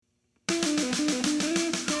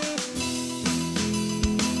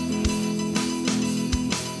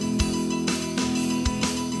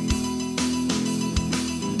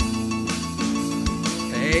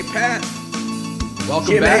Pat. Welcome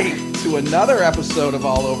Jimmy. back to another episode of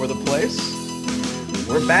All Over the Place.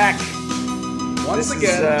 We're back. Once This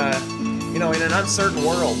again. is, in an uncertain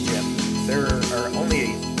world, Jim, there are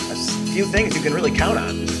only a few things you can really count on.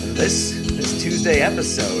 And this Tuesday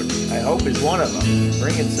episode, I hope, is one of them.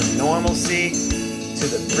 Bringing some normalcy to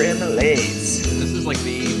the Brimleys. This is like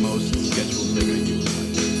the most scheduled thing I do.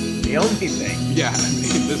 The only thing. Yeah, I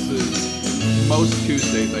mean, this is most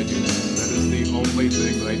Tuesdays I do this. That is the only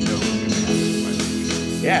thing that I know is going to happen in my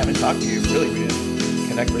life. Yeah, I haven't talked to you. Really, we didn't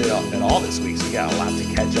connect really at all this week, so we got a lot to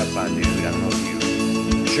catch up on, dude. I don't know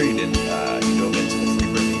if I'm sure you didn't. You dove into the free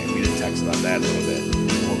Britney, and we did text about that a little bit.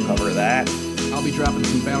 We'll cover that. I'll be dropping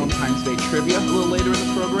some Valentine's Day trivia a little later in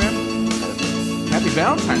the program. Happy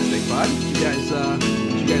Valentine's Day, bud. Did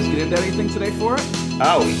you guys get into anything today for it?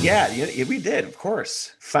 Oh, yeah, we did, of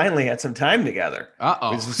course. Finally had some time together.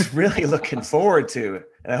 Uh-oh. I was really looking forward to it.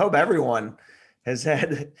 And I hope everyone has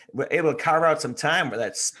been able to carve out some time for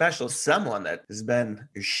that special someone that has been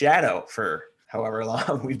your shadow for however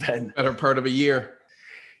long we've been. Better part of a year.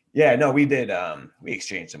 Yeah, no, we did. We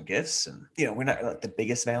exchanged some gifts, and we're not like the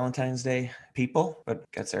biggest Valentine's Day people,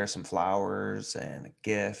 but got Sarah some flowers and a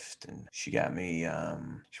gift, and she got me.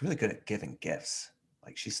 She's really good at giving gifts.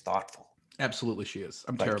 Like, she's thoughtful. Absolutely, she is.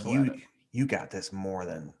 I'm Like, terrible at it. you got this more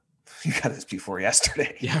than you got this before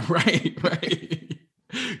yesterday. Yeah, right.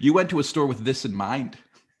 You went to a store with this in mind.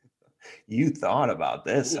 You thought about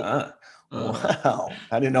this, huh? Uh. Wow.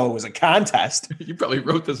 I didn't know it was a contest. You probably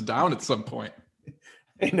wrote this down at some point.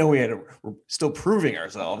 I didn't know we're still proving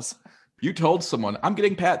ourselves. You told someone, I'm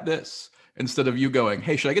getting Pat this, instead of you going,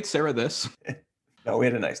 hey, should I get Sarah this? No, we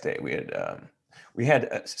had a nice day. We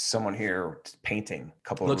had someone here painting a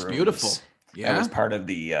couple of rooms. Looks beautiful. Yeah. That Yeah. was part of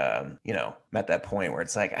the, I'm at that point where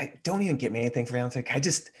it's like, I don't even get me anything for Valentine's. Can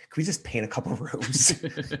we just paint a couple of rooms?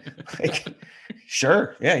 Like,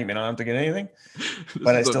 sure. Yeah. You may not have to get anything,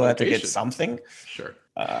 but I still have to get something. Sure.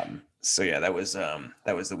 So yeah, that was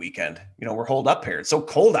the weekend. We're holed up here. It's so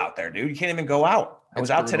cold out there, dude. You can't even go out. I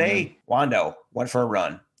was out today. Wando went for a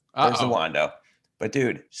run. There's the Wando. But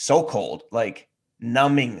dude, so cold, like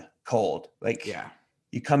numbing cold. Like, yeah,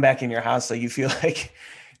 you come back in your house, like you feel like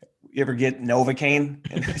you ever get Novocaine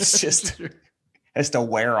and it's just has to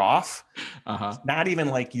wear off. Uh-huh. It's not even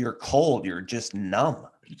like you're cold, you're just numb.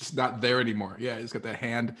 You're just not there anymore. Yeah, it's got that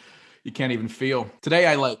hand you can't even feel. Today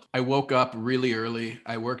I woke up really early.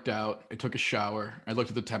 I worked out. I took a shower. I looked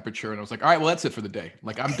at the temperature and I was like, all right, well, that's it for the day.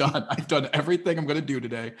 Like, I'm done. I've done everything I'm going to do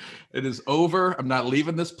today. It is over. I'm not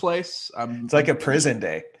leaving this place. It's like a prison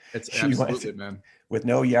day. It's absolutely, man. With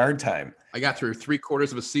no yard time. I got through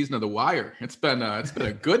 3/4 of a season of The Wire. It's been a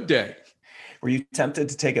good day. Were you tempted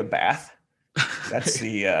to take a bath? That's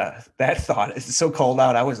that thought. It's so cold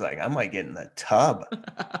out. I was like, I might get in the tub.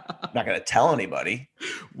 I'm not going to tell anybody.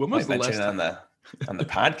 When was the last time on the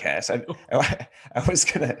podcast?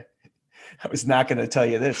 I was not going to tell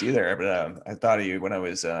you this either, but I thought of you when I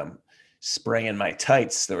was spraying my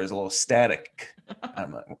tights. There was a little static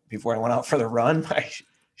before I went out for the run. My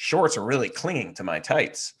shorts are really clinging to my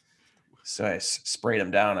tights, so I sprayed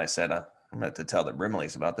them down. I said, I'm going to have to tell the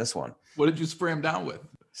Brimleys about this one. What did you spray them down with?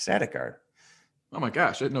 Static guard. Oh my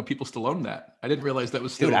gosh, I didn't know people still own that. I didn't realize that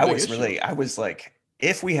was still Dude, a big issue. I was like,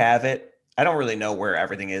 if we have it, I don't really know where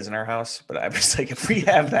everything is in our house, but I was like, if we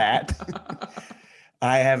have that,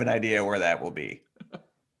 I have an idea where that will be.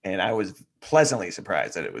 And I was pleasantly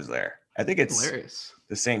surprised that it was there. I think it's hilarious.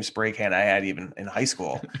 The same spray can I had even in high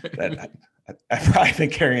school that I've probably been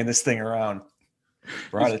carrying this thing around.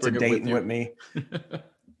 Brought it to Dayton with me.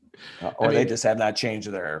 They just have not changed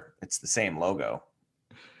it's the same logo.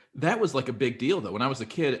 That was like a big deal though. When I was a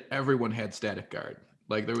kid, everyone had Static Guard.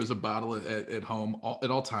 Like, there was a bottle at home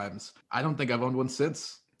at all times. I don't think I've owned one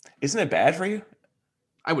since. Isn't it bad for you?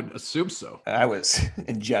 I would assume so. I was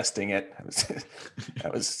ingesting it. I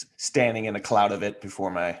was standing in a cloud of it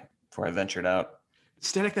before I ventured out.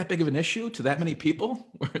 Static that big of an issue to that many people?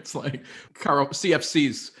 Where it's like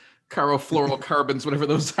CFCs, chlorofluorocarbons, whatever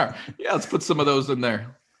those are. Yeah, let's put some of those in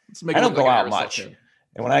there. Let's make. I don't go out much, and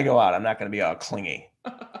when I go out, I'm not going to be all clingy.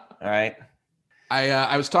 All right.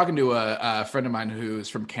 I was talking to a friend of mine who's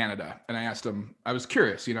from Canada, and I asked him, I was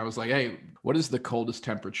curious, I was like, hey, what is the coldest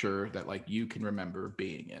temperature that like you can remember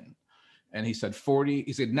being in? And he said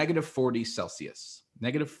negative 40 Celsius.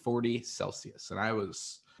 Negative 40 Celsius. And I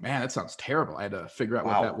was, man, that sounds terrible. I had to figure out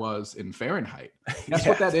what that was in Fahrenheit. That's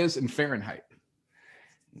what that is in Fahrenheit.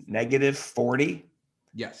 Negative 40?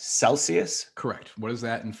 Yes. Celsius? Correct. What is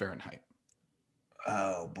that in Fahrenheit?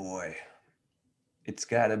 Oh, boy. It's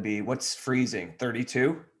got to be, what's freezing?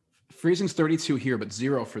 32? Freezing's 32 here, but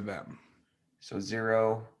 0 for them. So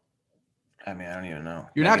 0. I mean, I don't even know.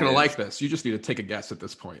 You're not going to like this. You just need to take a guess at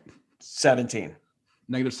this point. 17.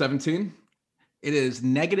 Negative 17. It is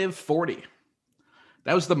negative 40.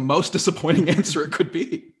 That was the most disappointing answer it could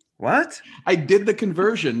be. What? I did the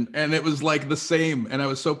conversion and it was like the same. And I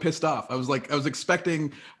was so pissed off. I was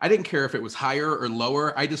expecting, I didn't care if it was higher or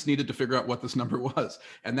lower. I just needed to figure out what this number was.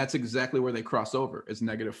 And that's exactly where they cross over, is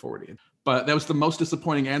negative 40. But that was the most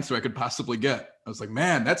disappointing answer I could possibly get. I was like,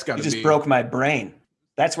 man, that's got to be. You just broke my brain.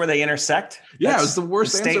 That's where they intersect? Yeah, it was the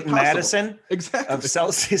worst answer state possible. Madison exactly. of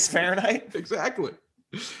Celsius Fahrenheit? Exactly.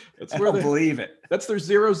 That's I where don't believe it. That's their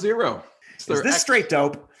 0-0. Is this straight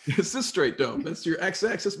dope? This is straight dope. That's your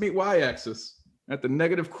x-axis meet y-axis at the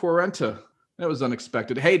negative quarenta. That was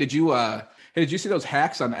unexpected. Hey, did you see those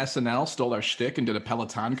hacks on SNL stole our shtick and did a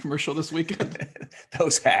Peloton commercial this weekend?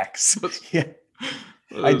 Those hacks. Yeah.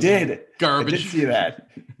 I did. Garbage. I did see that.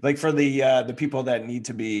 Like for the people that need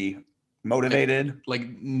to be motivated,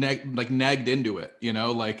 like nagged into it, you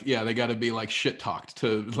know, like, yeah, they got to be like shit talked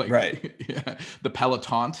to, like, right. Yeah, the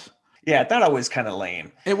Peloton. Yeah, I thought it was kind of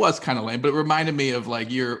lame. It was kind of lame, but it reminded me of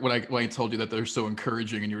like when I told you that they're so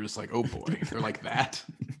encouraging, and you were just like, oh boy, they're like that.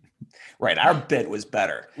 Right, our bit was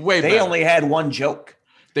better. Way they better. only had one joke.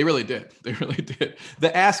 They really did. They really did.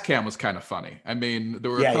 The ass cam was kind of funny. I mean, there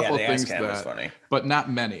were a couple of things that was funny, but not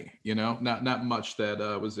many. You know, not much that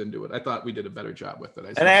was into it. I thought we did a better job with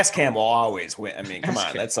it. An ass cam will always win. I mean, come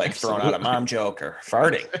on, that's like throwing out a mom joke or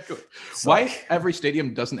farting. Exactly. Why every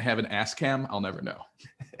stadium doesn't have an ass cam, I'll never know.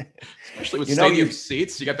 Especially with stadium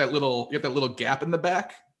seats, you got that little gap in the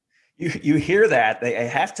back. You hear that? They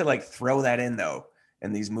have to like throw that in though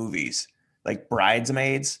in these movies, like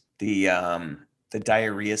Bridesmaids, the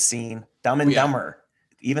diarrhea scene, Dumb and Dumber,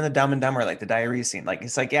 even the Dumb and Dumber, like the diarrhea scene. Like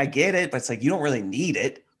it's like, yeah, I get it, but it's like you don't really need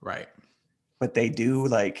it, right? But they do.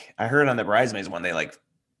 Like I heard on the Bridesmaids one, they like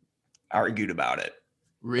argued about it.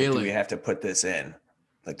 Really? Like, do we have to put this in?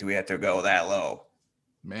 Like, do we have to go that low?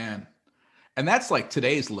 Man. And that's like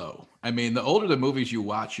today's low. I mean, the older the movies you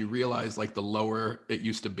watch, you realize like the lower it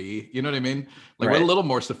used to be. You know what I mean? Like we're a little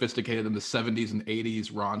more sophisticated than the 70s and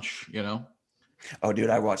 80s raunch, you know? Oh, dude,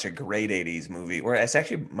 I watched a great 80s movie where it's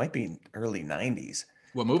actually might be early 90s.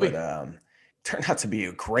 What movie? But turned out to be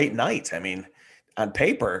a great night. I mean, on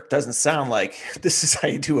paper, it doesn't sound like this is how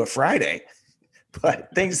you do a Friday, but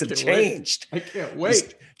things have changed. I can't wait.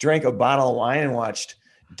 Just drank a bottle of wine and watched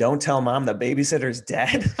Don't Tell Mom the Babysitter's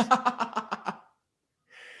Dead.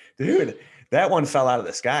 Dude, that one fell out of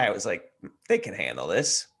the sky. I was like, they can handle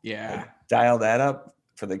this. Yeah. Like, dial that up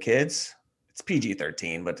for the kids. It's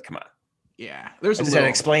PG-13, but come on. Yeah. I just had to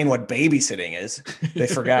explain what babysitting is. They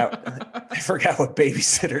forgot what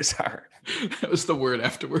babysitters are. That was the word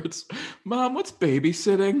afterwards. Mom, what's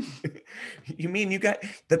babysitting? You mean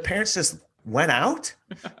the parents just went out?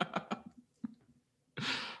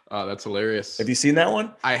 Oh, that's hilarious. Have you seen that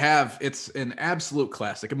one? I have. It's an absolute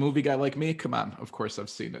classic. A movie guy like me, come on. Of course I've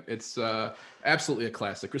seen it. It's absolutely a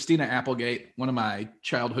classic. Christina Applegate, one of my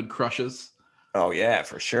childhood crushes. Oh yeah,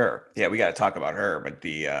 for sure. Yeah, we got to talk about her. But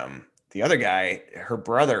the other guy, her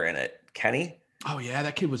brother in it, Kenny. Oh yeah,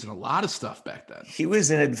 that kid was in a lot of stuff back then. He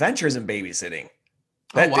was in Adventures in Babysitting.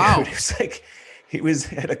 That dude, it was like he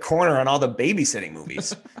was at a corner on all the babysitting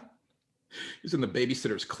movies. He's in the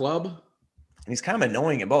Babysitter's Club. And he's kind of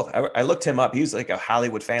annoying in both. I looked him up. He was like a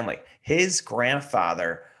Hollywood family. His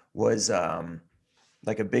grandfather was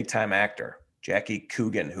like a big time actor, Jackie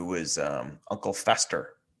Coogan, who was Uncle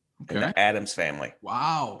Fester in the Addams Family.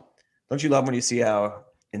 Wow. Don't you love when you see how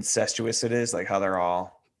incestuous it is? Like how they're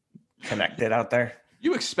all connected out there?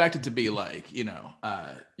 You expect it to be like,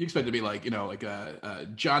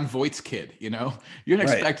 John Voight's kid, you know? You're going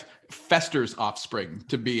to expect Fester's offspring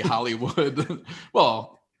to be Hollywood.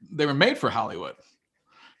 Well, they were made for Hollywood.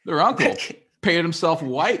 Their uncle painted himself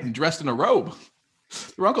white and dressed in a robe.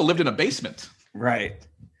 Their uncle lived in a basement. Right.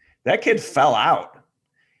 That kid fell out.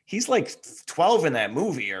 He's like 12 in that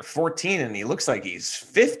movie or 14, and he looks like he's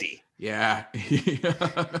 50. Yeah. He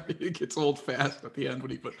gets old fast at the end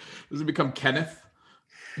when does he become Kenneth?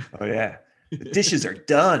 Oh, yeah. The dishes are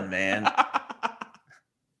done, man.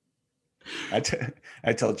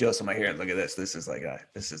 I told Joseph, my here, look at this. This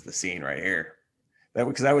is the scene right here.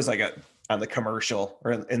 Because I was like on the commercial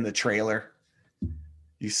or in the trailer.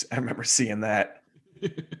 I remember seeing that.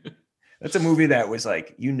 That's a movie that was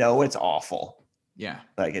like, it's awful. Yeah.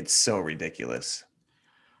 Like it's so ridiculous.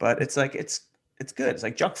 But it's like it's good. It's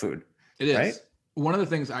like junk food. It is. Right? One of the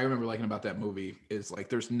things I remember liking about that movie is like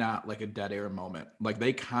there's not like a dead air moment. Like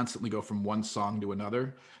they constantly go from one song to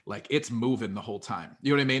another. Like it's moving the whole time.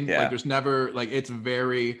 You know what I mean? Like Yeah. there's never like it's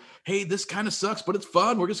very, hey, this kind of sucks, but it's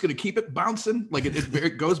fun. We're just gonna keep it bouncing. Like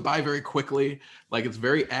it goes by very quickly. Like it's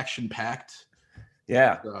very action packed.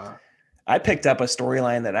 Yeah. Uh, I picked up a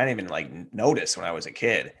storyline that I didn't even like notice when I was a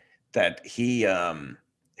kid, that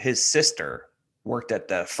his sister worked at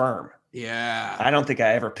the firm. yeah. I don't think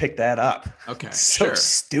I ever picked that up. Okay. So Sure.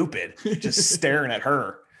 stupid. Just staring at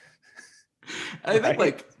her. I think Right.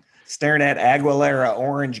 like Staring at Aguilera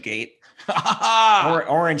Orange Gate.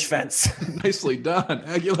 Orange fence. nicely done.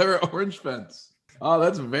 Aguilera Orange Fence. Oh,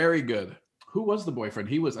 that's very good. Who was the boyfriend?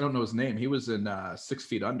 I don't know his name. He was in 6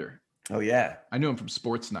 Feet Under. Oh yeah. I knew him from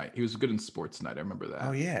Sports Night. He was good in Sports Night. I remember that.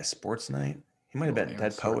 Oh yeah. Sports Night. He might have been Aaron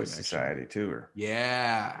Dead Poets Sorkin, actually. Society too. Or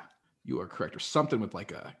Yeah, you are correct. Or something with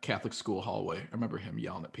like a Catholic school hallway. I remember him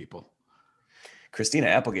yelling at people. Christina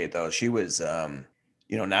Applegate, though, she was,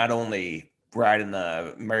 not only riding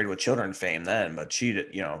the Married with Children fame then, but she,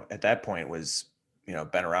 at that point was,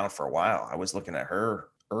 been around for a while. I was looking at her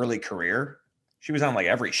early career. She was on like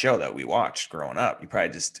every show that we watched growing up.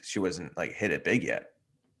 She wasn't like hit it big yet.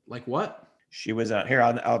 Like what? She was on here.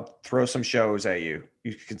 I'll throw some shows at you.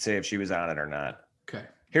 You can say if she was on it or not. Okay.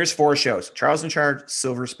 Here's 4 shows: Charles in Charge,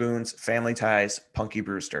 Silver Spoons, Family Ties, Punky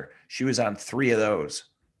Brewster. She was on 3 of those.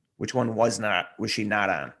 Which one was she not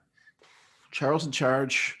on? Charles in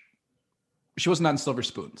Charge. She wasn't on Silver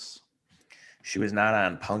Spoons. She was not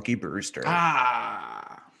on Punky Brewster.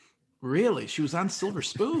 Ah, really? She was on Silver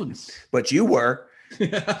Spoons. But you were.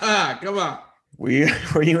 Come on. Were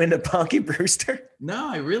you into Punky Brewster? No,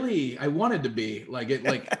 I wanted to be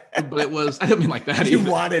but it was, I didn't mean like that. You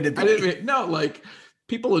either. wanted to be. I didn't mean, no, like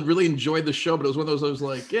people had really enjoyed the show, but it was one of those, I was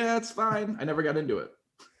like, yeah, it's fine. I never got into it.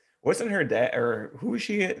 Wasn't her dad, or who was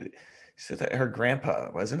she? So that her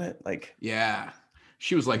grandpa, wasn't it? Like, Yeah.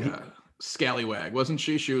 She was like a scallywag, wasn't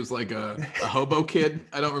she? She was like a hobo kid.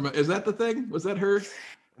 I don't remember. Is that the thing? Was that her?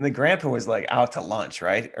 and the grandpa was like out to lunch,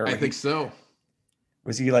 right? Or I think so.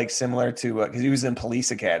 was he like similar to, because he was in Police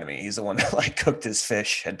Academy. He's the one that like cooked his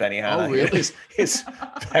fish at Benihana. Oh, really? His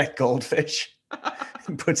fat goldfish.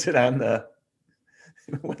 He puts it on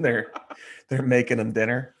when they're making him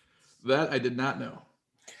dinner. That I did not know.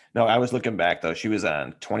 No, I was looking back though. She was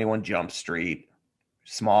on 21 Jump Street,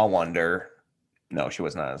 Small Wonder. No, she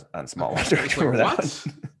was not on Small Wonder. I was Remember like, that what?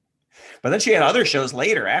 one? But then she had other shows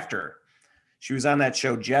later after. She was on that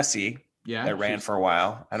show Jessie Yeah. that ran for a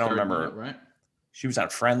while. I don't Started remember. out, right? She was on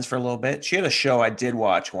Friends for a little bit. She had a show I did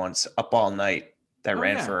watch once, Up All Night, that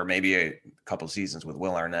ran yeah. for maybe a couple seasons with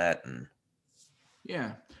Will Arnett. And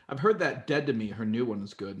Yeah. I've heard that Dead to Me, her new one,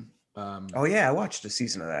 is good. oh yeah, I watched a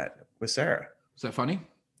season of that with Sarah. Is that funny?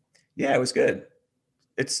 Yeah, it was good.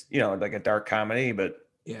 It's like a dark comedy, but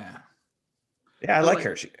Yeah. yeah, I like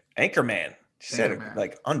her. Anchorman. She had Anchorman. a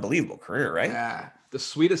like unbelievable career, right? Yeah. The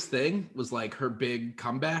Sweetest Thing was like her big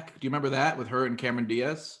comeback. Do you remember that with her and Cameron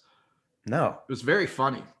Diaz? No. It was very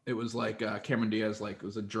funny. It was like Cameron Diaz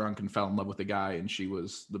was a drunk and fell in love with a guy, and she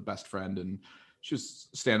was the best friend, and she was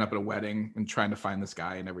standing up at a wedding and trying to find this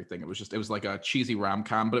guy and everything. It was like a cheesy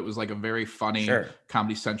rom-com, but it was like a very funny. Sure.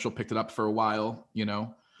 Comedy Central picked it up for a while, It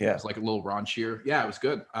Yeah. was like a little raunchier. Yeah, it was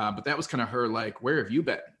good. But that was kind of her like, where have you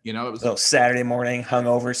been? It was Little Saturday morning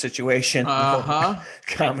hungover situation.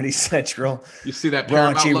 Comedy Central. You see that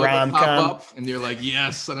Paramount Raunchy logo rom-com. pop up, and you're like,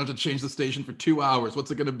 yes, I don't have to change the station for 2 hours.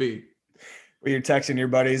 What's it going to be? Where you're texting your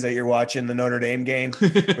buddies that you're watching the Notre Dame game,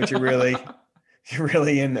 but you're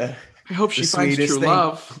really into. I hope she the finds sweetest true thing.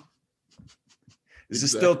 love. Is it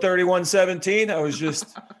still 31-17? I was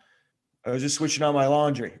just switching on my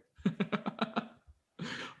laundry.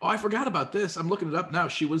 Oh, I forgot about this. I'm looking it up now.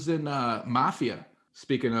 She was in Mafia.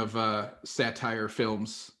 Speaking of satire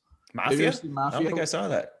films, Have you Mafia? ever seen I don't Mafia think I saw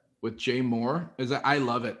that. with Jay Moore. I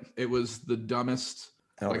love it. It was the dumbest.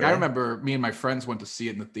 Oh, I really? remember me and my friends went to see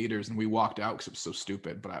it in the theaters, and we walked out because it was so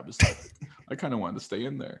stupid. But I was like, I kind of wanted to stay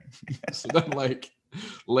in there. So then,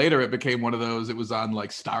 later it became one of those. It was on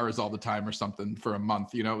like Stars all the time or something for a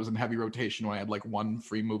month. It was in heavy rotation when I had like one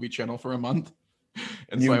free movie channel for a month.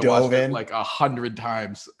 And You so I dove watched it in? like 100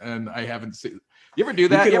 times, and I haven't seen. You ever do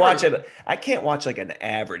that? You can You watch ever- it. I can't watch like an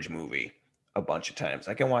average movie a bunch of times.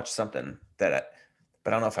 I can watch something but I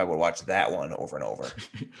don't know if I would watch that one over and over.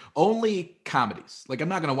 Only comedies. Like I'm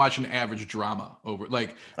not gonna watch an average drama over. But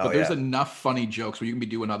Oh, there's yeah. enough funny jokes where you can be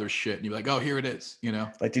doing other shit, and you're like, oh, here it is.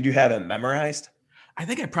 Like, did you have it memorized? I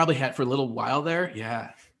think I probably had for a little while there.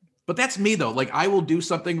 Yeah. But that's me though. Like I will do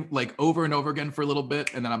something like over and over again for a little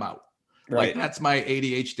bit, and then I'm out. Right. Like that's my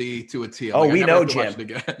ADHD to a T. Oh, Like, I we never know, have to watch Jim.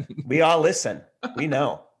 it again. We all listen. We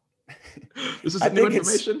know. This is I new think it's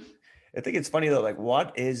information. I think it's funny though, like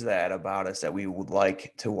what is that about us that we would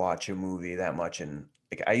like to watch a movie that much? And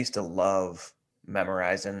like I used to love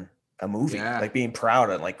memorizing a movie, Yeah. like being proud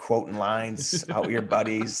of like quoting lines out with your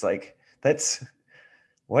buddies. Like that's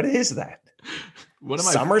what is that? One of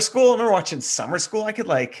my Summer School? I remember watching Summer School. I could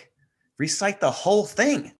like recite the whole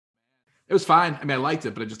thing. It was fine. I mean, I liked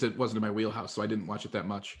it, but it wasn't in my wheelhouse, so I didn't watch it that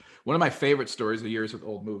much. One of my favorite stories of years with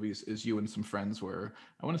old movies is you and some friends where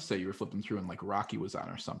I want to say you were flipping through and like Rocky was on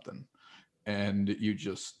or something, and you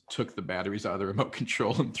just took the batteries out of the remote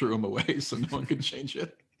control and threw them away so no one could change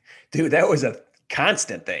it. Dude, that was a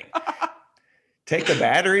constant thing. Take the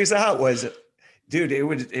batteries out was, dude,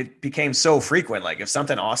 it became so frequent. Like if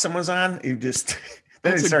something awesome was on, you just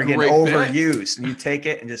then That's it a started getting great bit. overused, and you take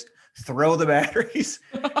it and just throw the batteries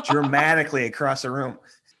dramatically across the room.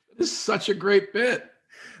 This is such a great bit.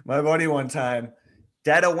 My buddy one time,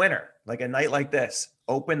 dead of winter, like a night like this,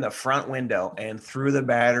 opened the front window and threw the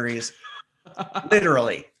batteries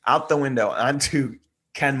literally out the window onto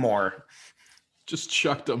Kenmore. Just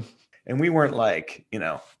chucked them. And we weren't like,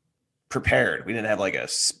 prepared. We didn't have like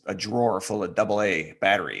a drawer full of AA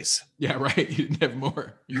batteries. Yeah, right. You didn't have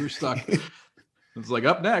more. You were stuck. It's like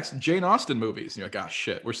up next, Jane Austen movies. And you're like, oh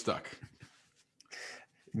shit, we're stuck.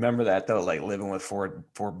 Remember that though, like living with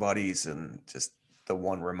four buddies and just the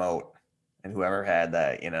one remote, and whoever had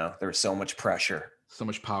that, there was so much pressure, So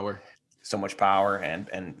much power.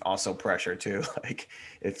 and also pressure too. Like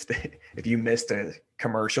if you missed a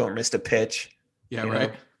commercial or missed a pitch, Yeah,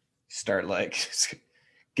 right. start like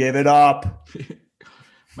give it up.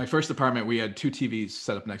 My first apartment, we had 2 TVs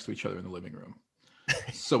set up next to each other in the living room.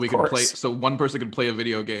 So we could course. play, so one person could play a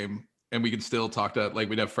video game and we could still talk to, like,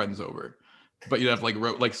 we'd have friends over. But you'd have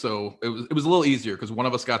so it was a little easier because one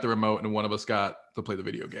of us got the remote and one of us got to play the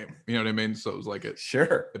video game. You know what I mean? So it was like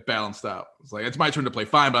Sure. it balanced out. It's like, it's my turn to play,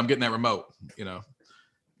 fine, but I'm getting that remote,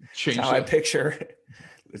 Change That's how I picture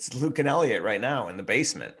it's Luke and Elliot right now in the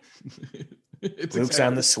basement. Luke's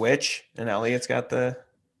on the Switch and Elliot's got the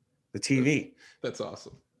TV. That's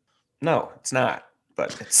awesome. No, it's not.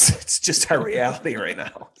 But it's just our reality right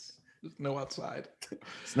now. There's no outside.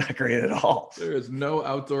 It's not great at all. There is no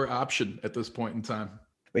outdoor option at this point in time.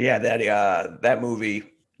 But yeah, that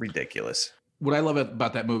movie, ridiculous. What I love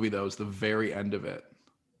about that movie, though, is the very end of it.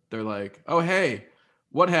 They're like, oh, hey,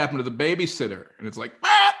 what happened to the babysitter? And it's like,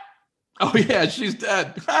 ah! Oh, yeah, she's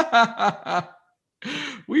dead.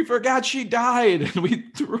 We forgot she died, and we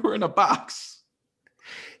threw her in a box.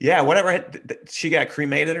 Yeah, whatever. She got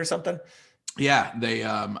cremated or something? Yeah, they,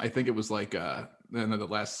 I think it was like, then the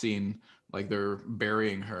last scene, like they're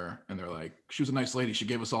burying her, and they're like, she was a nice lady. She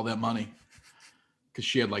gave us all that money. Because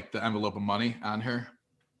she had like the envelope of money on her,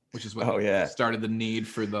 which is what started the need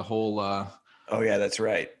for the whole oh yeah, that's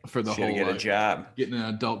right. For the she whole had to get a job. Getting an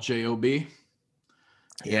adult job.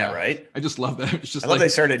 Yeah, right. I just love that. It's just I love they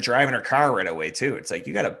started driving her car right away too. It's like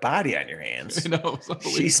you got a body on your hands. I know,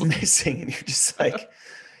 she's missing, and you're just like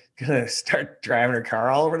gonna start driving her car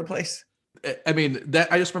all over the place. I mean,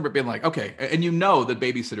 that I just remember being like, okay, and you know the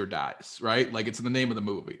babysitter dies, right? Like it's in the name of the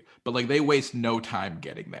movie, but like they waste no time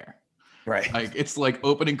getting there. Right. Like it's like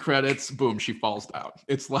opening credits, boom, she falls down.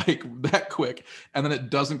 It's like that quick. And then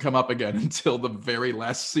it doesn't come up again until the very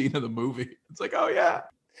last scene of the movie. It's like, oh yeah.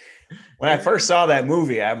 When I first saw that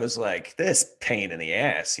movie, I was like, this pain in the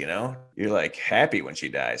ass, You're like happy when she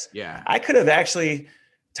dies. Yeah. I could have actually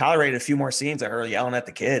tolerated a few more scenes of her yelling at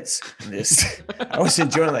the kids. And just I was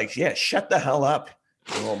enjoying like, yeah, shut the hell up,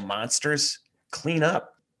 you little monsters. Clean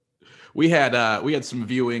up. We had some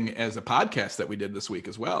viewing as a podcast that we did this week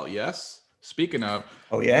as well. Yes. Speaking of,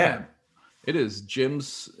 oh yeah, it is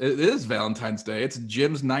Valentine's Day. It's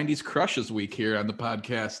Jim's 90s crushes week here on the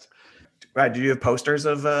podcast. Right. Do you have posters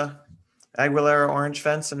of Aguilera Orange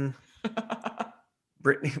Fence and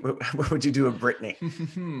Britney? What would you do with Britney?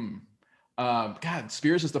 God,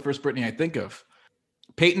 Spears is the first Britney I think of.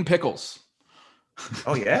 Peyton Pickles.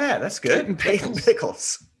 Oh yeah, that's good. Peyton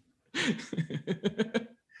Pickles.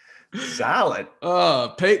 Solid.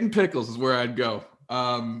 Peyton Pickles is where I'd go.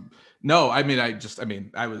 No, I mean, I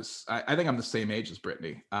think I'm the same age as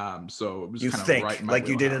Britney. So it was kind of right in my like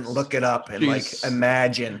you didn't look it up and like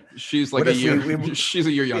imagine. She's like a year. She's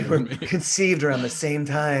a year younger than me. Conceived around the same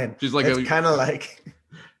time. She's like kind of like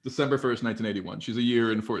December 1st, 1981. She's a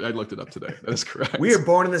year and 4. I looked it up today. That is correct. We were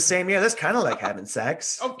born in the same year. That's kind of like having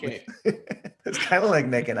sex. Okay. It's kind of like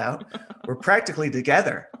making out. We're practically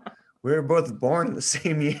together. We were both born in the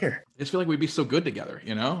same year. I just feel like we'd be so good together,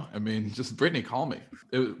 I mean, just Britney, call me.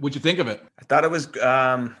 What'd you think of it? I thought it was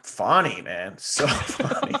funny, man. So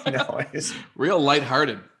funny. Real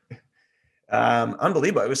lighthearted.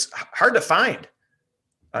 Unbelievable. It was hard to find.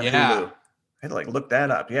 on Yeah. Hulu. I had to like look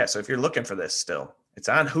that up. Yeah. So if you're looking for this still, it's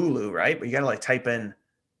on Hulu, right? But you got to like type in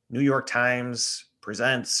New York Times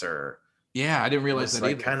presents, or Yeah, I didn't it realize was that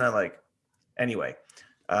like either. kind of like, anyway.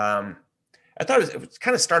 Um, I thought it was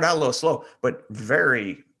kind of started out a little slow, but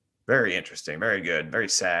very, very interesting, very good, very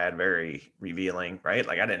sad, very revealing, right?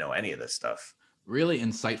 Like I didn't know any of this stuff. Really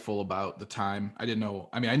insightful about the time. I didn't know.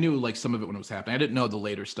 I mean, I knew like some of it when it was happening. I didn't know the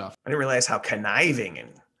later stuff. I didn't realize how conniving and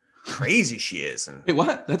crazy she is. And Wait,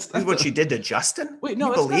 what? That's this is not what she the. did to Justin. Wait, no,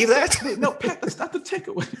 You that's not. believe that? Wait, no, Pat, that's not the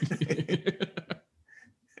takeaway.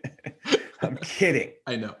 I'm kidding.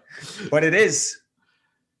 I know. But it is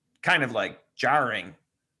kind of like jarring.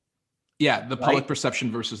 Yeah, the public Right?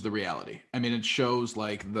 perception versus the reality. I mean, it shows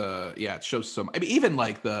like it shows some. I mean, even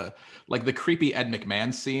like the creepy Ed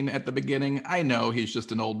McMahon scene at the beginning. I know he's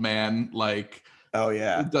just an old man, like Oh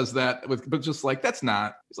yeah. does that with, but just like that's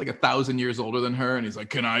not. He's like 1,000 years older than her, and he's like,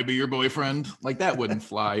 "Can I be your boyfriend?" Like that wouldn't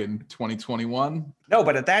fly in 2021. No,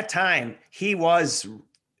 but at that time he was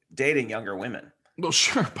dating younger women. Well,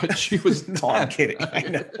 sure, but she was No, I'm 10. kidding. I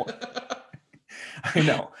know. I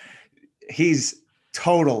know. He's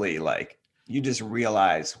totally like, you just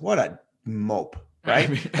realize what a mope, right?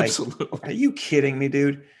 I mean, Like, absolutely. are you kidding me,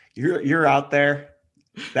 dude? You're out there.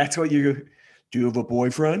 That's what you do. You have a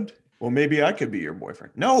boyfriend? Well, maybe I could be your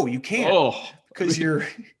boyfriend. No, you can't, Oh, because you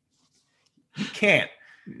can't.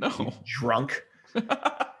 no. You drunk.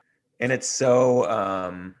 And it's so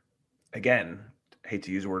again, I hate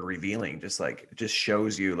to use the word revealing, just like it just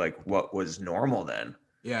shows you like what was normal then.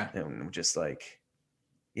 Yeah. And just like,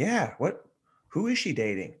 yeah, who is she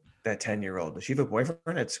dating? That 10-year-old? Does she have a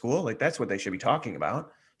boyfriend at school? Like that's what they should be talking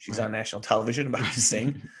about. She's Right. on national television about to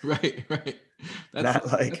sing. Right. Not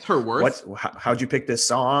like that's her worth. how'd you pick this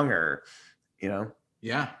song, or you know?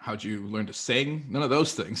 Yeah. How'd you learn to sing? None of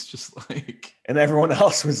those things. Just like, And everyone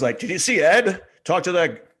else was like, did you see Ed talk to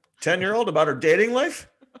that 10-year-old about her dating life?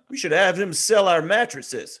 We should have him sell our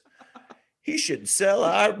mattresses. He should sell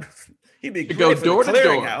our. He'd be should great go for door the to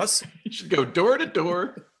door. clearinghouse. You should go door to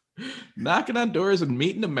door, knocking on doors and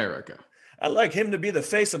meeting America. I'd like him to be the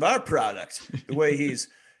face of our product. The way he's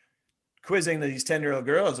quizzing these 10-year-old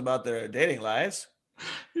girls about their dating lives.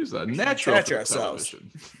 He's a We should natural attach for ourselves.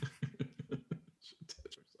 television. Should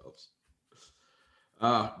attach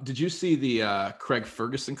ourselves. Did you see the Craig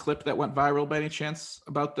Ferguson clip that went viral by any chance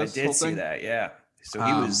about I this did whole see thing? that, yeah. So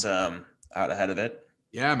he was out ahead of it.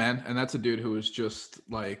 Yeah, man. And that's a dude who was just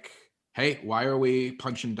like, hey, why are we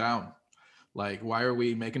punching down? Like, why are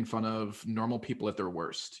we making fun of normal people at their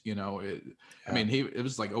worst? You know, I mean, it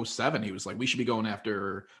was like 07. He was like, we should be going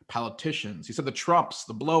after politicians. He said the Trumps,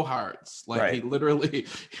 the blowhards. Like Right. he literally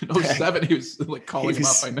in 07, he was like calling him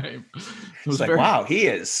out by name. It was It's like, wow, he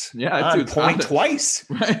is that on dude's point honest. twice.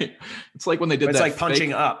 Right. It's like when they did But it's that like punching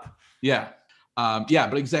fake- up. Yeah. Yeah,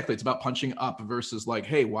 but exactly. It's about punching up versus like,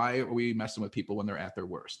 hey, why are we messing with people when they're at their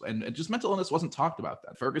worst? And just mental illness wasn't talked about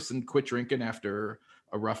that. Ferguson quit drinking after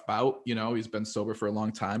a rough bout. You know, he's been sober for a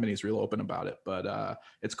long time and he's real open about it. But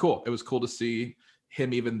it's cool. It was cool to see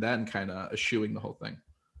him even then kind of eschewing the whole thing.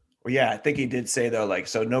 Well, yeah, I think he did say though, like,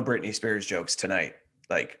 so no Britney Spears jokes tonight,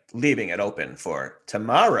 like leaving it open for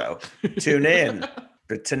tomorrow. Tune in.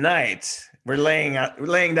 But tonight, we're laying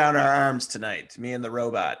down our arms tonight. Me and the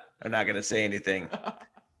robot are not going to say anything.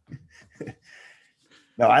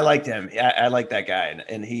 No, I liked him. I like that guy,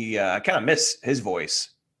 and he I kind of miss his voice,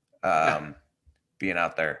 being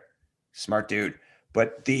out there. Smart dude.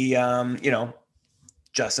 But the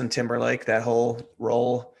Justin Timberlake, that whole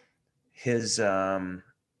role, his or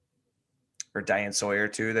Diane Sawyer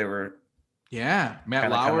too. They were Yeah, Matt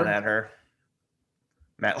kind of coming Lauer. at her.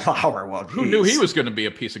 Matt Lauer. Well, Who knew he was going to be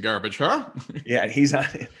a piece of garbage, huh? Yeah, he's on,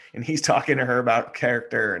 and he's talking to her about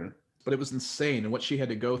character, and But it was insane and what she had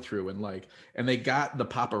to go through. And they got the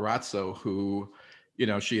paparazzo who, you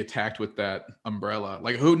know, she attacked with that umbrella.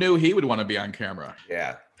 Like, who knew he would want to be on camera?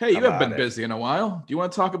 yeah, Hey, you haven't about been it. busy in a while. Do you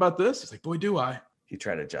want to talk about this? He's like, boy, do I. He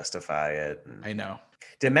tried to justify it. And I know.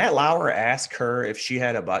 did Matt Lauer ask her if she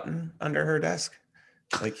had a button under her desk?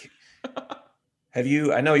 Like, have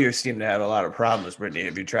you? I know you seem to have a lot of problems, Brittany.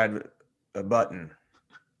 Have you tried a button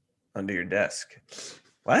under your desk?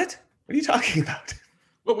 What? What are you talking about?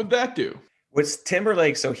 What would that do? What's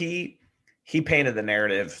Timberlake? So he painted the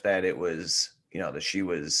narrative that it was, that she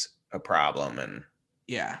was a problem, and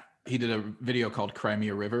Yeah. He did a video called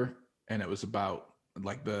Crimea River, and it was about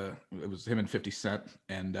like it was him and 50 Cent.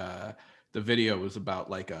 And the video was about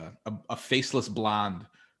like a faceless blonde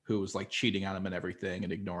who was like cheating on him and everything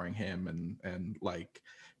and ignoring him and like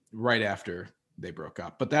right after they broke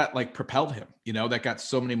up. But that like propelled him, that got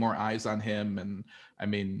so many more eyes on him. And I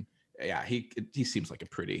mean, yeah, he seems like a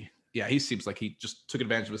pretty yeah, he seems like he just took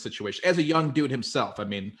advantage of the situation as a young dude himself. I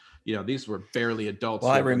mean, these were barely adults.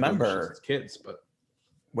 Well, I who were doing shit remember as kids, but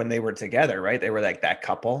when they were together, right? They were like that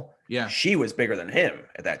couple. yeah, She was bigger than him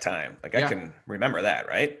at that time. Like I Yeah. can remember that,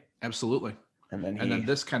 right? absolutely. And then And then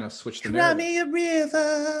this kind of switched the cry narrative. me a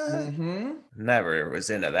river. Mm-hmm. Never was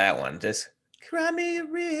into that one. Just cry me a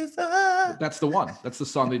river. That's the one. That's the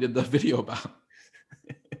song they did the video about.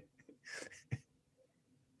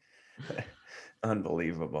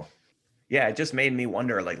 Unbelievable. Yeah, it just made me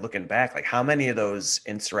wonder, like looking back, like how many of those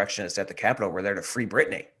insurrectionists at the Capitol were there to free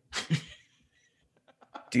Britney?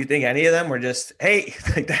 Do you think any of them were just, hey,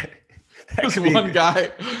 like that? There's one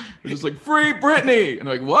guy who's just like, free Britney. And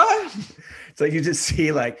like, what? It's like you just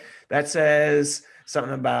see like that says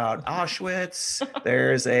something about Auschwitz.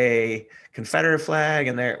 There's a Confederate flag,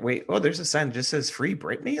 and there's a sign that just says free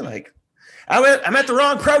Britney. Like, I'm at the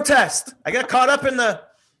wrong protest. I got caught up in the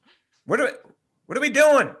what are we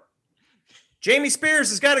doing? Jamie Spears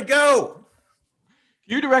has got to go.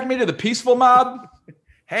 You direct me to the peaceful mob?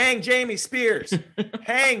 Hang Jamie Spears.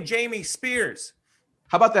 Hang Jamie Spears.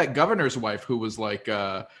 How about that governor's wife who was like,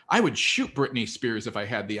 I would shoot Britney Spears if I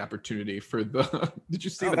had the opportunity for the. Did you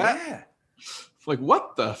see that? Yeah. It's like,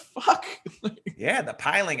 what the fuck? Yeah, the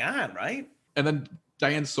piling on, right? And then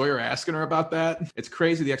Diane Sawyer asking her about that. It's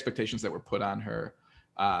crazy the expectations that were put on her.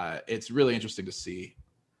 It's really interesting to see.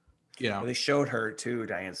 Well, they showed her too,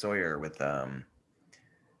 Diane Sawyer, with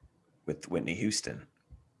Whitney Houston.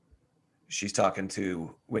 She's talking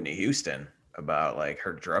to Whitney Houston about like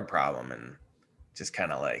her drug problem and just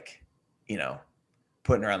kind of like,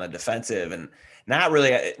 putting her on the defensive and not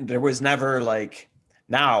really. There was never like,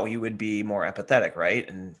 now you would be more empathetic, right?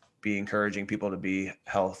 And be encouraging people to be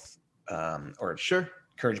or sure,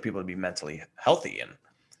 encourage people to be mentally healthy. And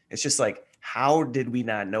it's just like, how did we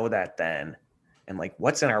not know that then? And like,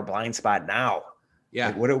 what's in our blind spot now? Yeah.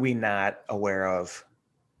 Like, what are we not aware of?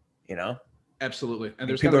 Absolutely. And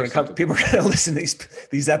there's people are gonna listen to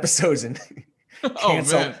these episodes and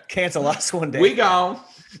cancel us one day. We gone.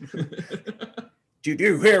 Did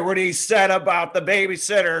you hear what he said about the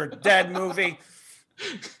Babysitter Dead movie?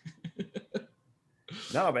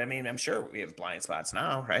 No, but I mean, I'm sure we have blind spots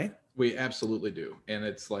now, right? We absolutely do. And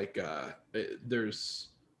it's like, it's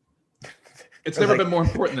They're never like, been more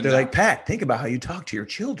important than they're now. like, Pat, think about how you talk to your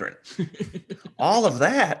children. all of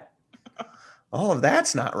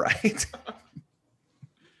that's not right.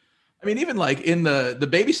 I mean, even like in the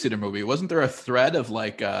Babysitter movie, wasn't there a thread of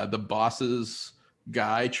like the boss's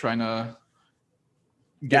guy trying to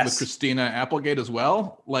get with Christina Applegate as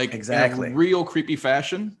well? Like, exactly, in a real creepy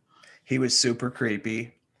fashion. He was super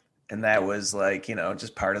creepy, and that was like,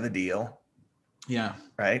 just part of the deal. Yeah.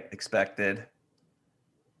 Right. Expected.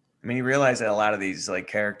 I mean, you realize that a lot of these like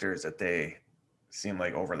characters that they seem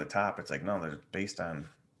like over the top. It's like, no, they're based on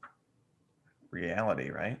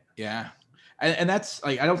reality, right? Yeah. And that's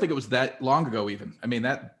like, I don't think it was that long ago even. I mean,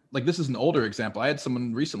 this is an older example. I had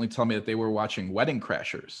someone recently tell me that they were watching Wedding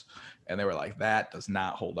Crashers and they were like, that does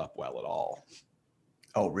not hold up well at all.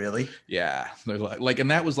 Oh, really? Yeah. They're like,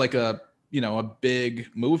 and that was like a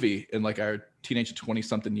big movie in like our teenage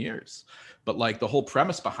 20-something years. But like the whole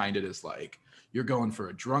premise behind it is like, you're going for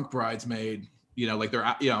a drunk bridesmaid, like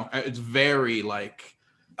they're, it's very like.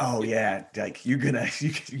 Oh yeah. Like you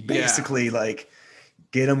basically like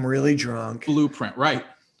get them really drunk. Blueprint. Right.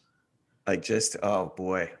 Like just, oh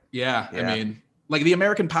boy. Yeah. I mean, like the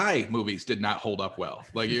American Pie movies did not hold up well.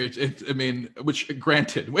 Like which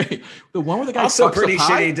granted, wait, the one where the guy also pretty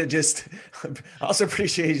shitty to just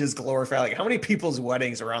glorify. Like how many people's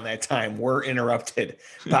weddings around that time were interrupted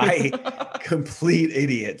by complete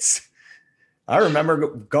idiots? I remember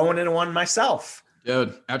going into one myself.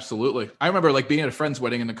 Dude, absolutely. I remember like being at a friend's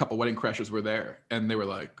wedding and a couple Wedding Crashers were there, and they were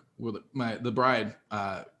like, the bride,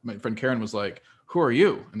 my friend Karen was like, "Who are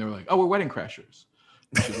you?" And they were like, "Oh, we're Wedding Crashers."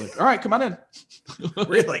 And she's like, "All right, come on in."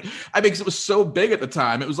 Really? I mean, 'cause it was so big at the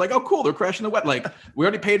time. It was like, "Oh, cool, they're crashing the wedding." Like, we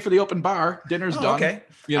already paid for the open bar. Dinner's done. Okay,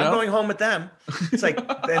 I'm going home with them. It's like,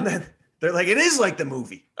 and then they're like, it is like the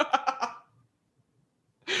movie.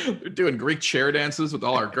 They're doing Greek chair dances with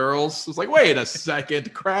all our girls. It's like, wait a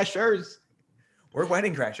second, Crashers. We're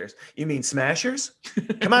Wedding Crashers. You mean Smashers?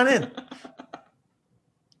 Come on in.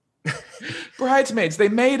 Bridesmaids, they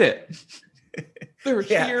made it. They're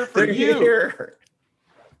here for you. Here.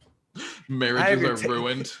 Marriages are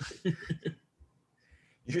ruined.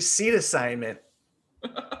 Your seat assignment.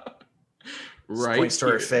 Right. Points to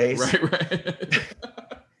her face. Right.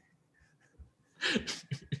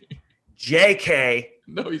 JK.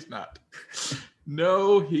 No, he's not.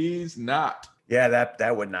 No, he's not. Yeah,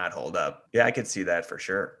 that would not hold up. Yeah, I could see that for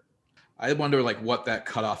sure. I wonder like what that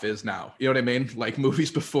cutoff is now. You know what I mean? Like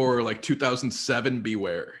movies before like 2007,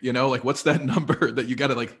 Beware. You know, like what's that number that you got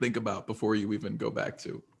to like think about before you even go back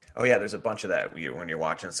to? Oh yeah, there's a bunch of that when you're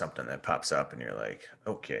watching something that pops up and you're like,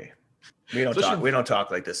 okay, we don't Especially- talk. We don't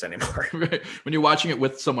talk like this anymore. Right? When you're watching it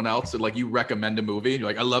with someone else, and like you recommend a movie, and you're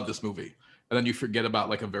like, I love this movie, and then you forget about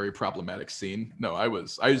like a very problematic scene. No, I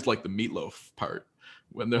just like the meatloaf part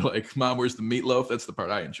when they're like, "Mom, where's the meatloaf?" That's the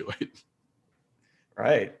part I enjoyed.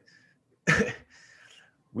 Right.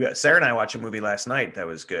 Sarah and I watched a movie last night that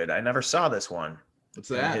was good. I never saw this one.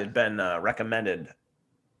 What's It that? had been recommended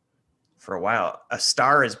for a while. A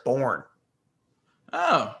Star is Born.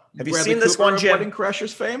 Oh, Have you seen this one, of Jim? Wedding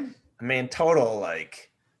Crashers fame? I mean, total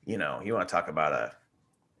like, you want to talk about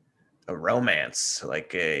a romance,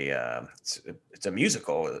 like it's a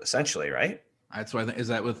musical essentially, right? That's why. Is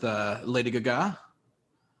that with Lady Gaga?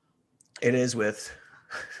 It is with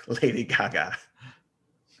Lady Gaga.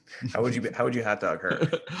 How would you hot dog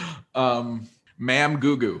her? Ma'am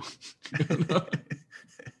Goo Goo.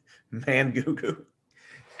 Man Goo Goo.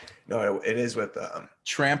 No, it is with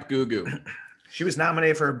Tramp Goo Goo. she was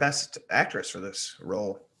nominated for Best Actress for this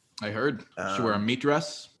role. I heard. She wear a meat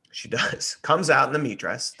dress. She does. Comes out in the meat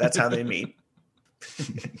dress. That's how they meet.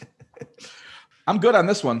 I'm good on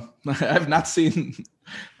this one. I have not seen.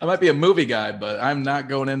 I might be a movie guy, but I'm not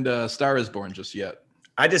going into Star is Born just yet.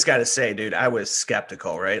 I just got to say, dude, I was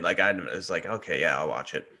skeptical, right? Like I was like, okay, yeah, I'll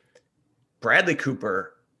watch it. Bradley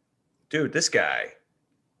Cooper, dude, this guy,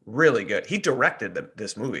 really good. He directed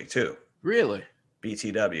this movie too. Really?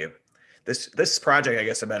 BTW. This project, I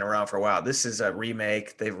guess, have been around for a while. This is a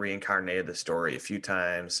remake. They've reincarnated the story a few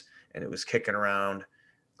times, and it was kicking around.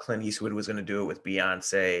 Clint Eastwood was going to do it with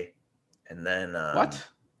Beyonce, and then What?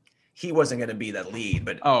 He wasn't going to be the lead,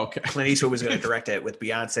 but Oh, okay. Clint Eastwood was going to direct it with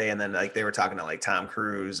Beyonce, and then like they were talking to like Tom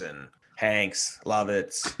Cruise and Hanks,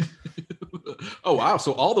 Lovitz. Oh wow!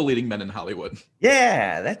 So all the leading men in Hollywood.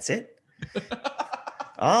 Yeah, that's it.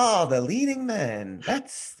 Oh, the leading men.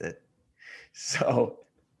 That's the so.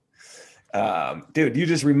 Dude, you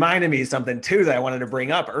just reminded me of something too that I wanted to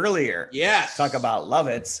bring up earlier. Yes. Talk about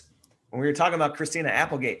Lovitz. When we were talking about Christina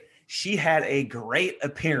Applegate, she had a great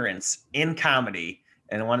appearance in comedy,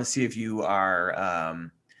 and I want to see if you are,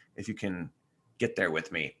 if you can get there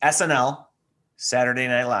with me. SNL, Saturday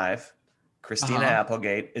Night Live. Christina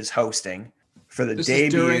Applegate is hosting for the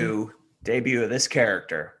debut of this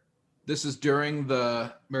character. This is during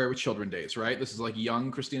the Married with Children days, right? This is like young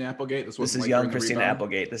Christina Applegate. This is young Christina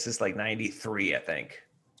Applegate. This is like 93, I think.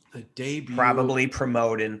 The debut. Probably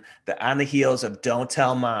promoting on the heels of Don't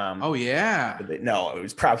Tell Mom. Oh yeah. No, it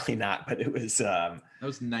was probably not, but it was. That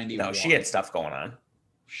was 91. No, she had stuff going on.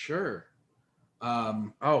 Sure.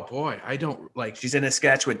 Oh boy, I don't like. She's in a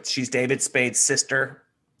sketch she's David Spade's sister.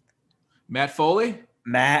 Matt Foley.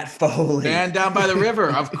 Matt Foley. Man Down by the River,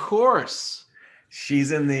 of course.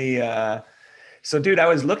 She's in the. So, dude, I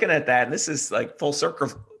was looking at that, and this is like full circle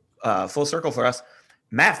for us.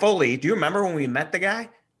 Matt Foley. Do you remember when we met the guy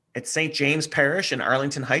at St. James Parish in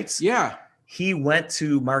Arlington Heights? Yeah. He went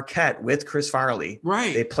to Marquette with Chris Farley.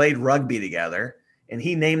 Right. They played rugby together, and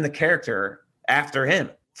he named the character after him,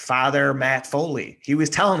 Father Matt Foley. He was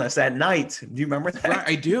telling us that night. Do you remember that? Right,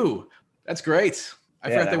 I do. That's great. I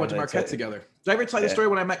forgot they went to Marquette together. Did I ever tell you the story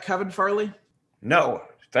when I met Kevin Farley? No.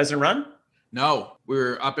 Pheasant Run? No. We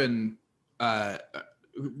were up in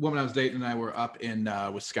woman I was dating and I were up in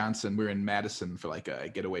Wisconsin. We were in Madison for like a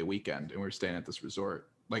getaway weekend, and we were staying at this resort.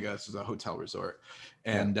 Like this is a hotel resort.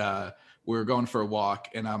 And we were going for a walk,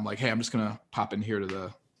 and I'm like, hey, I'm just gonna pop in here to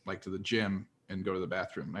the gym and go to the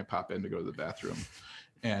bathroom. And I pop in to go to the bathroom.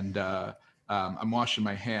 And I'm washing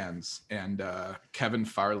my hands, and Kevin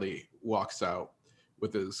Farley walks out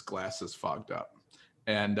with his glasses fogged up,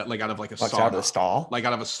 and like out of like a Walks sauna, out of the stall? like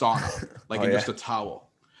out of a sauna, like in just a towel,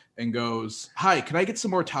 and goes, "Hi, can I get some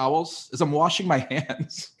more towels?" As I'm washing my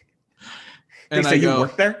hands. And I go, you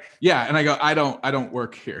work there? Yeah, and I go, I don't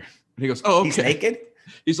work here. And he goes, oh, okay. He's naked?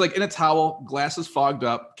 He's like in a towel, glasses fogged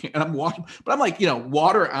up, and I'm washing, but I'm like,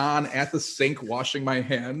 water on at the sink, washing my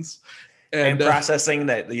hands. And processing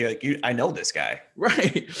that I know this guy.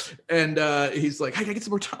 Right. And he's like, hey, can I get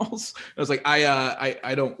some more towels? And I was like,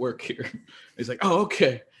 I don't work here. He's like, oh,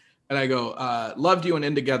 okay. And I go, loved you and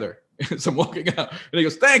In Together. So I'm walking out, and he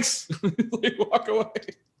goes, thanks. Like, walk away.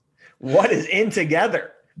 What is In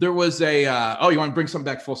Together? There was a, you want to bring something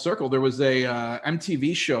back full circle? There was a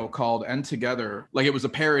MTV show called End Together. Like it was a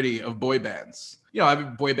parody of boy bands. Every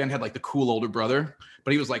boy band had like the cool older brother,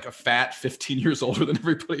 but he was like a fat 15 years older than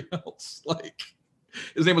everybody else. Like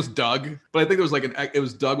his name was Doug, but I think it was it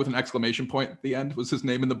was Doug with an exclamation point at the end was his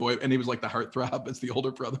name in the boy. And he was like the heartthrob as the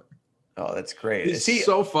older brother. Oh, that's great. He's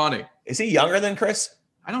so funny. Is he younger than Chris?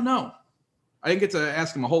 I don't know. I didn't get to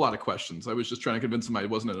ask him a whole lot of questions. I was just trying to convince him I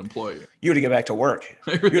wasn't an employee. You had to get back to work.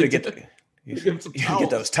 I really You had to did. you Give him some had to get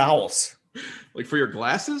those towels. Like for your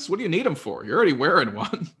glasses? What do you need them for? You're already wearing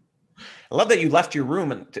one. I love that you left your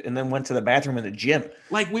room and then went to the bathroom in the gym.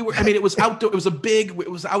 Like we were, I mean, it was outdoor. It was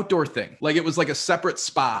an outdoor thing. Like it was like a separate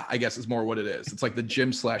spa, I guess is more what it is. It's like the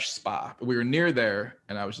gym / spa. We were near there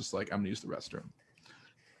and I was just like, I'm gonna use the restroom.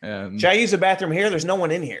 And Should I use the bathroom here? There's no one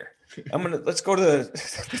in here. Let's go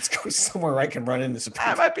somewhere I can run into some people.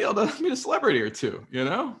 I might be able to meet a celebrity or two, you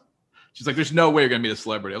know? She's like, there's no way you're gonna meet a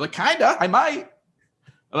celebrity. I'm like, kinda, I might.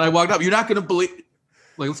 And I walked up, you're not gonna believe,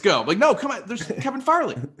 like, let's go. I'm like, no, come on, there's Kevin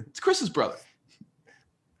Farley. It's Chris's brother.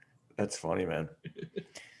 That's funny, man.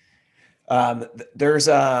 There's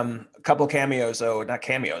a couple cameos, though, not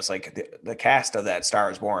cameos, like the cast of that Star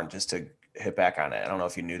is Born, just to hit back on it. I don't know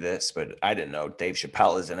if you knew this, but I didn't know Dave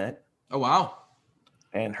Chappelle is in it. Oh, wow.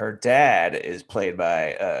 And her dad is played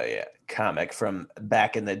by a comic from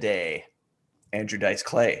back in the day, Andrew Dice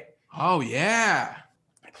Clay. Oh, yeah.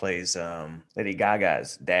 He plays Lady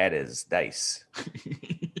Gaga's dad is Dice.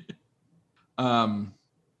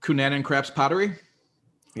 Cunanan Craps Pottery.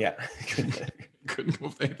 Yeah. Couldn't go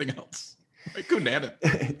with anything else. Like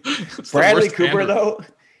Cunanan. Bradley Cooper, though.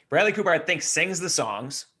 Bradley Cooper, I think, sings the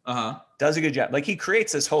songs. Does a good job. Like he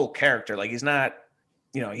creates this whole character. Like he's not,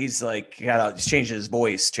 he's like, changes his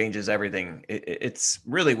voice, changes everything. It's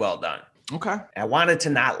really well done. Okay. I wanted to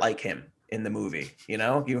not like him in the movie. You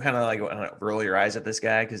kind of like roll your eyes at this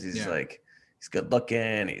guy because he's like, he's good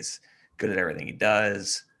looking. He's good at everything he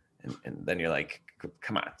does. And then you're like,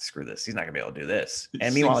 come on, screw this. He's not gonna be able to do this.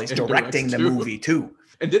 And meanwhile, he's directing the movie too.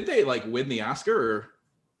 And did they like win the Oscar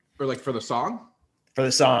or like for the song? For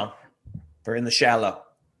the song, for In the Shallow.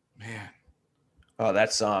 Man. Oh,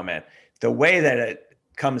 that song, man. The way that it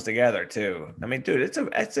comes together too. I mean, dude,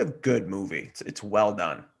 it's a good movie. It's well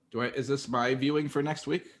done. Is this my viewing for next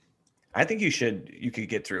week? I think you could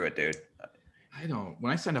get through it, dude.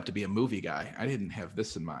 When I signed up to be a movie guy, I didn't have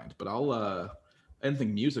this in mind, but I didn't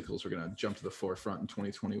think musicals were going to jump to the forefront in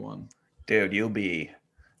 2021. Dude, you'll be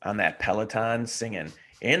on that Peloton singing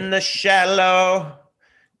In the Shallow.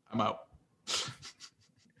 I'm out.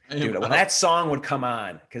 Dude, when that song would come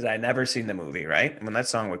on, because I never seen the movie, right? When that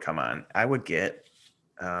song would come on, I would get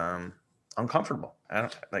uncomfortable. I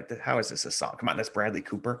don't like, how is this a song? Come on, that's Bradley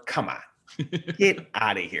Cooper. Come on, get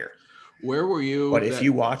out of here. Where were you? But if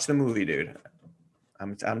you watch the movie, dude,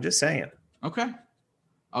 I'm just saying. Okay,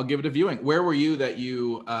 I'll give it a viewing. Where were you that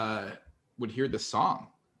you would hear the song?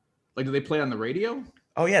 Like, did they play on the radio?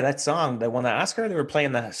 Oh yeah, that song that won the Oscar. They were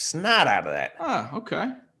playing the snot out of that. Ah,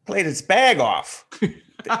 okay. Played its bag off.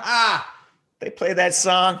 They played that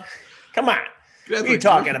song. Come on. What are you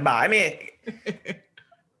talking about? I mean,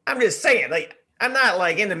 I'm just saying, like, I'm not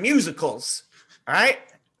like into musicals, all right?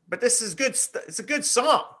 But this is good. It's a good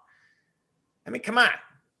song. I mean, come on.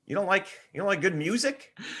 You don't like good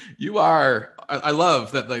music? You are. I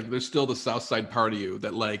love that. Like, there's still the South Side part of you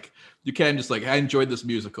that, like, you can just like, I enjoyed this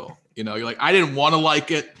musical. You're like, I didn't want to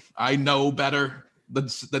like it. I know better than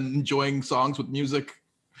enjoying songs with music.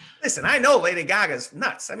 Listen, I know Lady Gaga's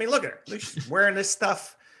nuts. I mean, look at her. She's wearing this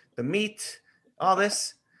stuff, the meat, all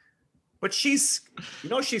this. But she's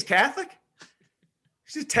Catholic.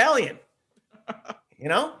 She's Italian.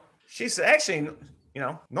 She's actually,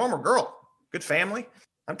 normal girl. Good family.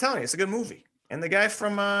 I'm telling you, it's a good movie. And the guy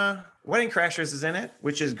from Wedding Crashers is in it,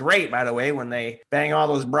 which is great, by the way, when they bang all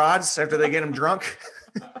those broads after they get them drunk.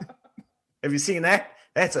 Have you seen that?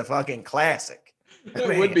 That's a fucking classic.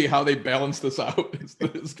 That would be how they balance this out.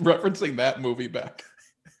 Is referencing that movie back.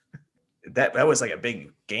 That was like a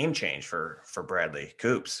big game change for Bradley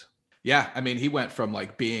Coops. Yeah, I mean, he went from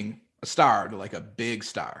like being a star to like a big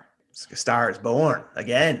star. A Star is Born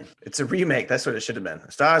again. It's a remake. That's what it should have been.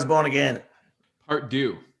 A Star is Born again. Part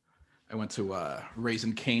 2. I went to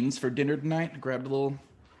Raising Cane's for dinner tonight. Grabbed a little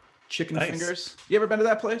chicken fingers. You ever been to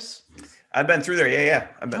that place? I've been through there. Yeah.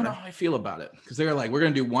 I don't know how I feel about it because they're like, we're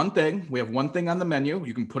going to do one thing. We have one thing on the menu.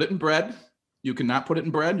 You can put it in bread. You cannot put it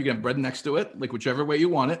in bread. You can have bread next to it, like whichever way you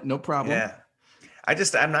want it. No problem. Yeah.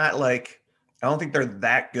 I'm not like, I don't think they're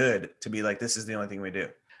that good to be like, this is the only thing we do.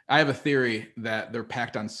 I have a theory that they're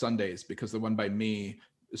packed on Sundays because the one by me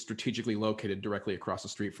is strategically located directly across the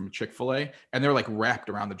street from Chick-fil-A. And they're like wrapped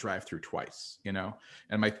around the drive-through twice,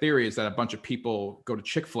 And my theory is that a bunch of people go to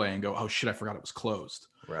Chick-fil-A and go, oh shit, I forgot it was closed.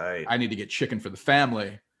 Right. I need to get chicken for the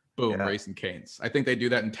family. Boom, yeah. Raising Cane's. I think they do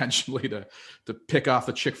that intentionally to pick off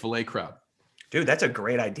the Chick-fil-A crowd. Dude, that's a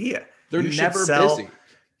great idea. They're never busy.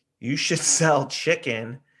 You should sell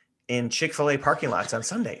chicken in Chick-fil-A parking lots on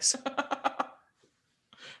Sundays.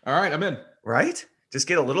 All right, I'm in. right? Just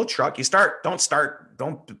get a little truck.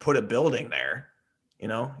 Don't put a building there. You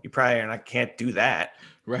know, you probably are not, can't do that.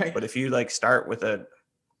 Right. But if you like start with a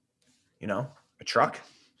truck,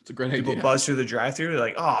 It's a great people idea. buzz through the drive-through. They're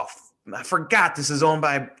like, oh, I forgot this is owned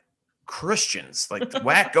by Christians, like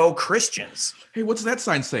wacko Christians. Hey, what's that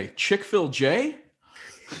sign say? Chick-fil-J?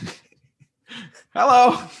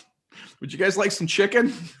 Hello. Would you guys like some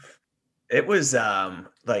chicken? It was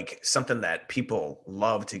like something that people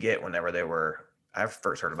loved to get whenever I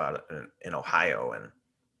first heard about it in Ohio, and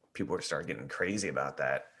people were started getting crazy about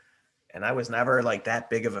that. And I was never like that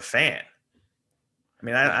big of a fan. I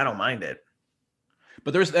mean, I don't mind it.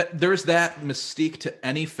 But there's that mystique to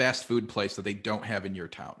any fast food place that they don't have in your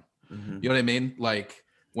town. Mm-hmm. You know what I mean? Like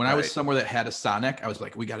when I was Right. somewhere that had a Sonic, I was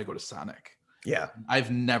like, we got to go to Sonic. Yeah.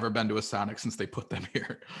 I've never been to a Sonic since they put them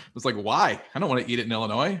here. It's like, why? I don't want to eat it in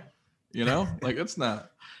Illinois. You know, like it's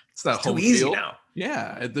not It's home too easy field. now.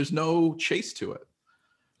 Yeah, there's no chase to it.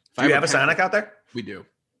 Do you have a Sonic out there? We do,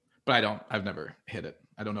 but I've never hit it.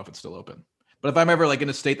 I don't know if it's still open. But if I'm ever like in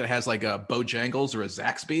a state that has like a Bojangles or a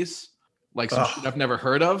Zaxby's, like some shit I've never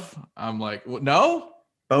heard of, I'm like, what? No.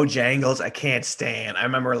 Bojangles, I can't stand. I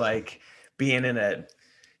remember like being in a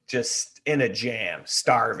jam,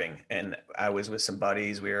 starving, and I was with some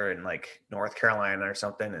buddies. We were in like North Carolina or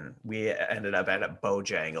something, and we ended up at a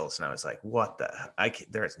Bojangles, and I was like, "What the?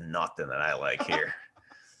 There's nothing that I like here."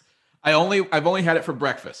 I've only had it for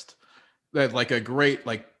breakfast. They had like a great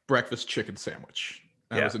like breakfast chicken sandwich.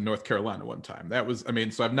 I was in North Carolina one time. That was, I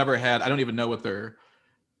mean, so I've never had. I don't even know what their,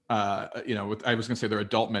 I was gonna say their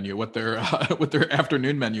adult menu, what their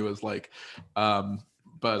afternoon menu is like.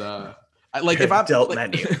 Like if I'm adult like,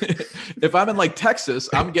 menu, if I'm in like Texas,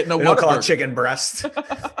 I'm getting a they don't call it Whataburger. chicken breast.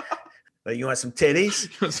 Like, you want some titties?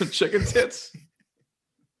 You want some chicken tits?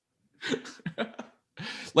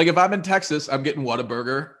 Like if I'm in Texas, I'm getting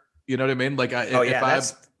Whataburger. You know what I mean? Like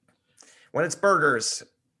when it's burgers,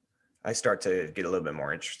 I start to get a little bit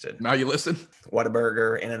more interested. now you listen.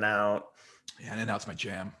 Whataburger, In-N-Out. Yeah, and now it's my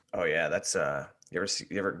jam. Oh yeah, that's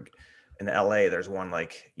you ever in LA, there's one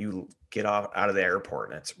like you get out of the airport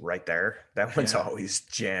and it's right there. That one's always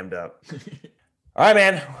jammed up. All right,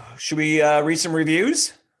 man. Should we read some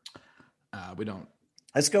reviews? We don't,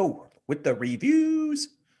 Let's go with the reviews.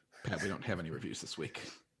 Pat, we don't have any reviews this week.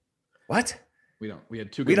 What? We don't. We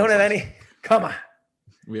had two. We Good don't ones have last- any. Come on.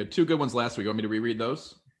 We had two good ones last week. You want me to reread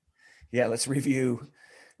those? Yeah, let's review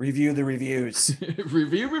the reviews.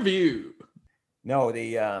 Review. No,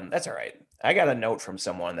 that's all right. I got a note from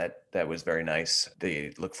someone that was very nice.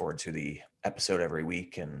 They look forward to the episode every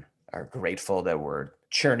week and are grateful that we're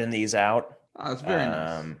churning these out. Oh, that's very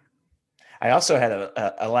nice. I also had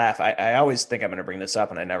a laugh. I always think I'm going to bring this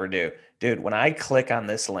up, and I never do. Dude, when I click on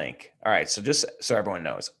this link, all right, so just so everyone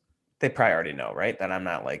knows, they probably already know, right? That I'm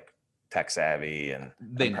not like tech savvy, and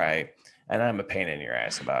and I'm a pain in your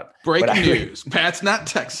ass about breaking news. Pat's not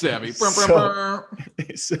tech savvy.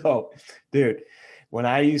 So, dude, when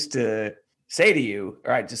I used to say to you,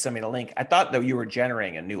 all right, just send me the link, I thought that you were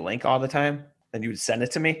generating a new link all the time, and you would send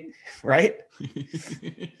it to me, right?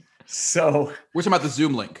 So we're talking about the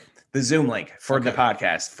Zoom link. The Zoom link for the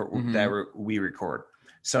podcast that we record.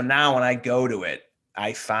 So now when I go to it,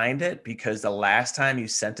 I find it because the last time you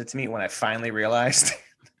sent it to me, when I finally realized,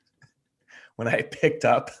 when I picked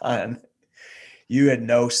up on you had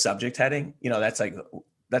no subject heading,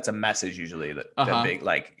 that's a message usually that big,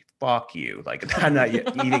 like, fuck you. Like, I'm not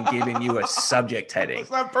even giving you a subject heading.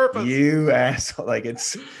 It's on purpose. You asshole. Like,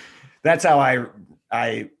 that's how I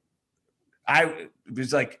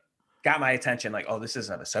was like, got my attention, like, oh, this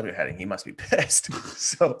isn't a subject heading. He must be pissed.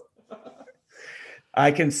 So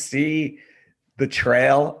I can see the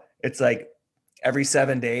trail. It's like every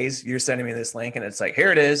 7 days you're sending me this link and it's like,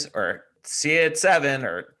 here it is, or see it at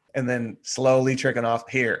 7, and then slowly tricking off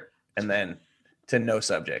here and then to no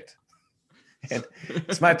subject. And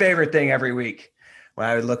it's my favorite thing every week when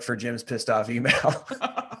I would look for Jim's pissed off email.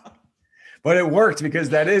 But it worked because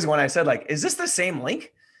that is when I said, like, is this the same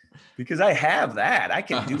link? Because I have that. I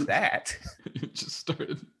can do that. You just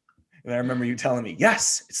started. And I remember you telling me,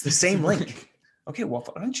 yes, it's the same link. Okay, well,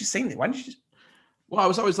 why don't you say that? Why don't you just... Well, I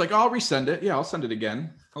was always like, oh, I'll resend it. Yeah, I'll send it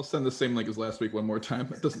again. I'll send the same link as last week one more time.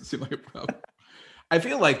 That doesn't seem like a problem. I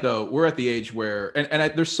feel like, though, we're at the age where,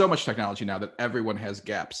 there's so much technology now that everyone has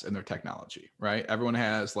gaps in their technology, right? Everyone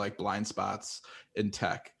has like blind spots in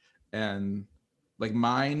tech. And like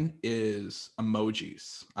mine is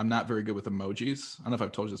emojis. I'm not very good with emojis. I don't know if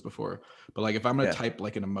I've told you this before, but like if I'm going to type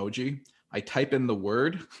like an emoji, I type in the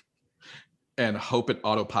word and hope it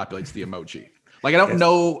auto populates the emoji. Like I don't Yes.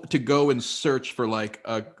 know to go and search for like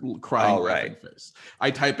a crying Oh, laughing right. face. I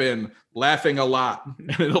type in laughing a lot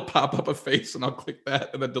and it'll pop up a face and I'll click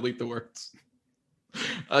that and then delete the words.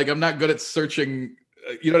 Like I'm not good at searching.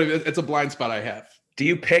 You know what I mean? It's a blind spot I have. Do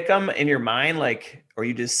you pick them in your mind, like, or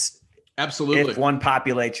you just Absolutely. if one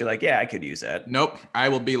populates, you're like, yeah, I could use that. Nope. I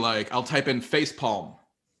will be like, I'll type in face palm.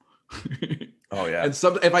 Oh yeah. And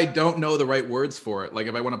some if I don't know the right words for it, like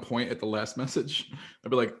if I want to point at the last message, I'd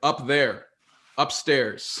be like, up there,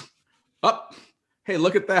 upstairs, up. Hey,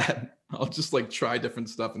 look at that. I'll just like try different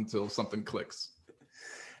stuff until something clicks.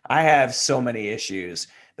 I have so many issues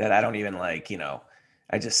that I don't even like,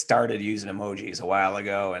 I just started using emojis a while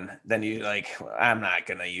ago, and then you like, I'm not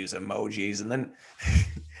going to use emojis. And then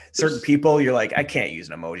certain people, you're like, I can't use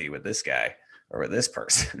an emoji with this guy or with this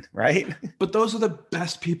person, right? But those are the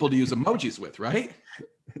best people to use emojis with, right?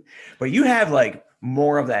 But you have like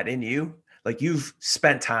more of that in you. Like you've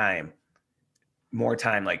spent more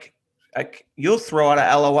time, like you'll throw out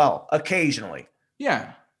a LOL occasionally.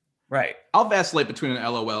 Yeah. Right. I'll vacillate between an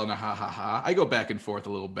LOL and a ha ha ha. I go back and forth a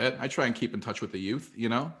little bit. I try and keep in touch with the youth,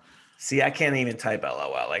 See, I can't even type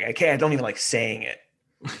LOL. Like I don't even like saying it.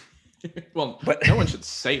 Well, But no one should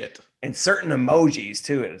say it. and certain emojis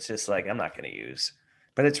too. It's just like, I'm not going to use,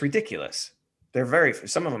 but it's ridiculous.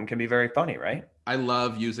 Some of them can be very funny, right? I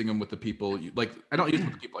love using them with the people like. I don't use them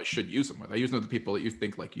with the people I should use them with. I use them with the people that you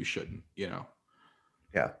think like you shouldn't, Yeah.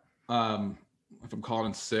 If I'm calling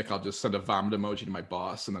in sick, I'll just send a vomit emoji to my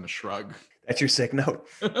boss and then a shrug. That's your sick note.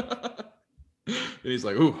 And he's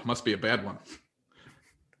like, ooh, must be a bad one.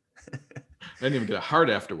 I didn't even get a heart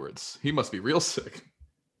afterwards. He must be real sick.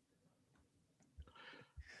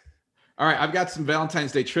 All right, I've got some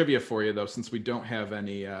Valentine's Day trivia for you though, since we don't have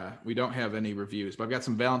any reviews, but I've got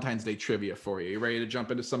some Valentine's Day trivia for you. You ready to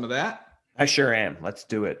jump into some of that? I sure am. Let's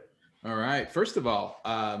do it. All right. First of all,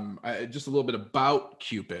 just a little bit about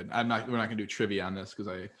Cupid. We're not going to do trivia on this because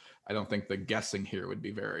I don't think the guessing here would be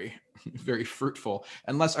very, very fruitful.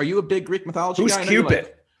 Are you a big Greek mythology Who's guy?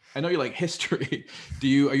 Cupid? I know you like history. Are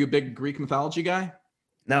you a big Greek mythology guy?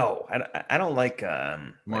 No, I don't like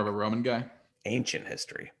More of a Roman guy? ancient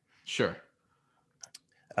history. Sure.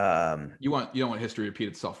 You don't want history to repeat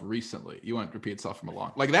itself recently. You want it to repeat itself from a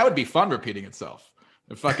long. Like that would be fun repeating itself.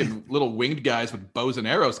 The fucking little winged guys with bows and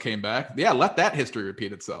arrows came back. Yeah, let that history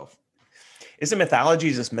repeat itself. Isn't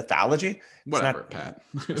mythology just mythology? Whatever, Pat.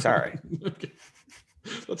 Sorry. Okay.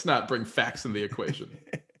 Let's not bring facts in the equation.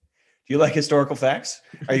 Do you like historical facts?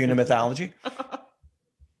 Are you into mythology?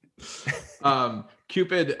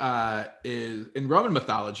 Cupid is in Roman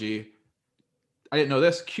mythology. I didn't know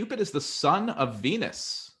this. Cupid is the son of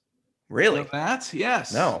Venus. Really? You know that?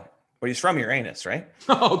 Yes. No. But he's from Uranus, right?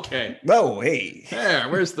 Okay. Oh, hey. There,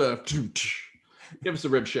 where's the... Give us a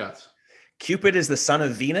rib shot. Cupid is the son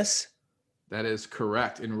of Venus? That is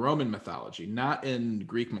correct. In Roman mythology, not in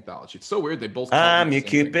Greek mythology. It's so weird. They both... I'm your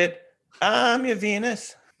Cupid. I'm your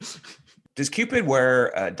Venus. Does Cupid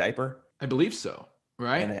wear a diaper? I believe so,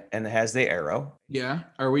 right? And it has the arrow. Yeah.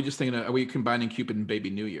 Are we just thinking, are we combining Cupid and Baby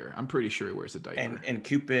New Year? I'm pretty sure he wears a diaper. And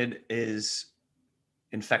Cupid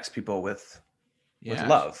infects people with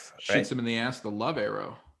love. Shoots Right? him in the ass, the love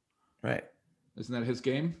arrow. Right. Isn't that his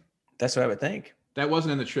game? That's what I would think. That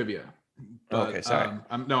wasn't in the trivia. But, okay, sorry.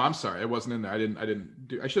 I'm sorry. It wasn't in there.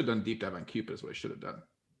 I should have done deep dive on Cupid is what I should have done.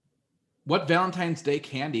 What Valentine's Day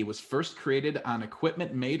candy was first created on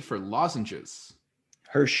equipment made for lozenges?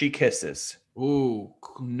 Hershey Kisses. Ooh,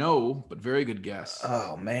 no, but very good guess.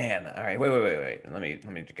 Oh man. All right. Wait. Let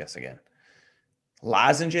me guess again.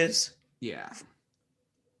 Lozenges? Yeah.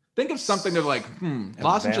 Think of something that like,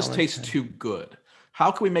 lozenges taste too good.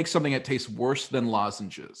 How can we make something that tastes worse than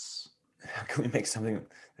lozenges? How can we make something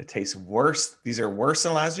that tastes worse? These are worse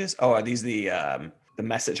than lozenges? Oh, are these the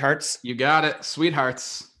message hearts? You got it.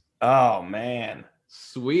 Sweethearts. Oh man.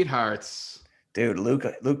 Sweethearts. Dude,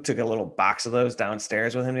 Luke took a little box of those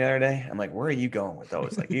downstairs with him the other day. I'm like, where are you going with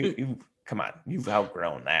those? Like you come on, you've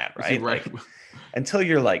outgrown that, right? Right. Like, until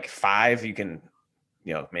you're like 5, you can,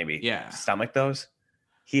 maybe stomach those.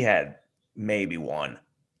 He had maybe one.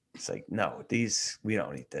 It's like, no, we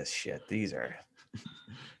don't eat this shit. These are.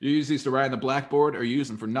 You use these to write on the blackboard or you use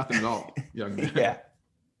them for nothing at all, young man?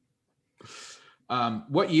 Yeah.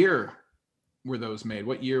 What year were those made?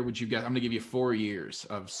 What year would you guess? I'm going to give you 4 years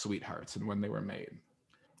of Sweethearts and when they were made.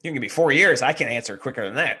 You can give me 4 years. I can answer quicker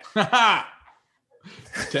than that.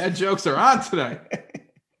 Dad jokes are on tonight.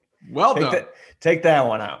 Well done. Take that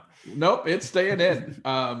one out. Nope, it's staying in.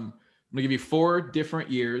 I'm going to give you 4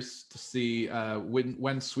 different years to see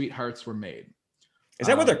when Sweethearts were made. Is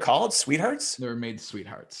that what they're called? Sweethearts? They were made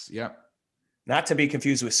Sweethearts. Yep. Not to be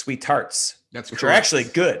confused with Sweet Tarts. That's which correct. are actually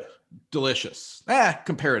good. delicious.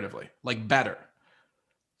 Comparatively, like better.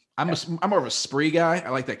 I'm more of a spree guy. I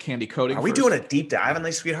like that candy coating. Are we doing a deep dive on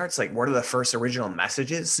these sweethearts? Like, what are the first original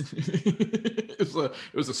messages? it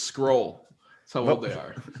was a scroll. That's how old they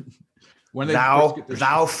are. When they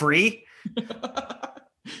thou free?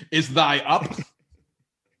 Is thy up?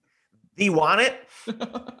 Thee want it?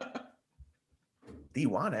 Thee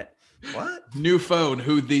want it? What? New phone,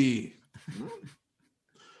 who thee?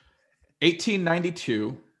 1892,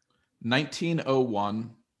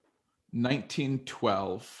 1901,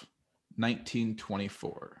 1912,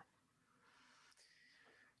 1924.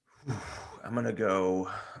 I'm gonna go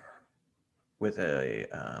with a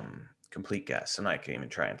complete guess, and I can even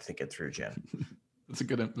try and think it through, Jim. That's a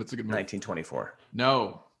good move. 1924.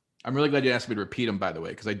 No, I'm really glad you asked me to repeat them, by the way,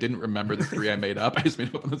 because I didn't remember the three I made up. I just made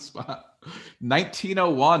them up on the spot.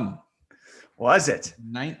 1901. Was it?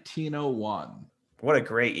 1901. What a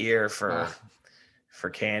great year for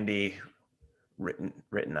candy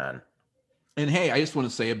written on. And hey, I just want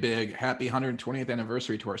to say a big happy 120th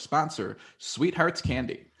anniversary to our sponsor, Sweethearts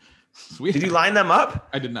Candy. Did you line them up?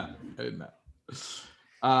 I did not.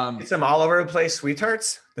 It's them all over the place,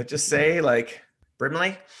 sweethearts that just say like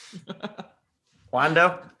Brimley,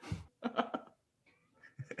 Wando,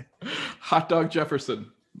 Hot Dog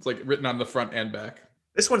Jefferson. It's like written on the front and back.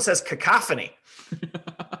 This one says cacophony.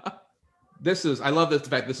 I love the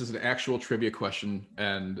fact this is an actual trivia question,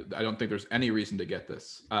 and I don't think there's any reason to get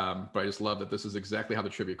this. But I just love that this is exactly how the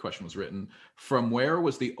trivia question was written. From where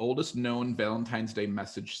was the oldest known Valentine's Day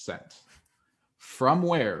message sent? From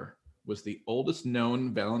where was the oldest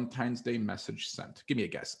known Valentine's Day message sent? Give me a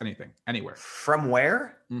guess. Anything. Anywhere. From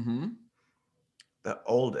where? Mm-hmm. The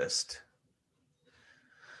oldest.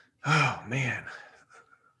 Oh, man.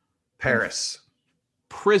 Paris.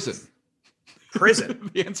 Prison.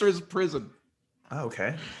 The answer is prison. Oh,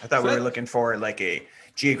 okay. I thought we were looking for like a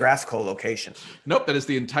geographical location. Nope, that is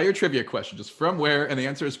the entire trivia question. Just from where, and the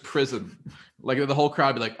answer is prison. Like the whole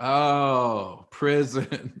crowd be like, oh,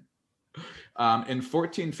 prison. In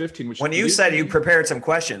 1415, which when you said you prepared some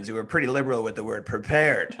questions, you were pretty liberal with the word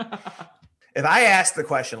prepared. If I asked the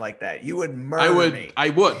question like that, you would murder me. I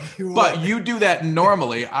would. But you do that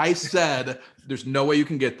normally. I said, there's no way you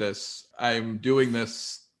can get this. I'm doing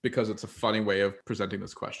this because it's a funny way of presenting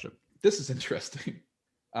this question. This is interesting.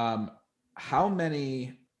 How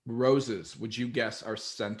many roses would you guess are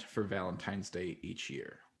sent for Valentine's Day each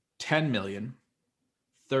year? 10 million,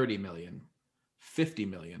 30 million, 50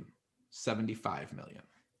 million, 75 million.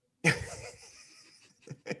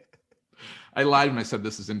 I lied when I said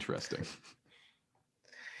this is interesting.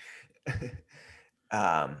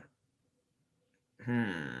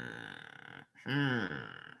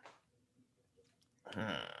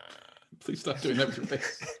 Please stop doing that with your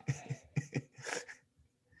face.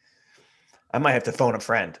 I might have to phone a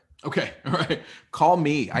friend. Okay, all right. Call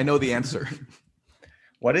me. I know the answer.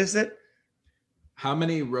 What is it? How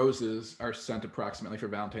many roses are sent approximately for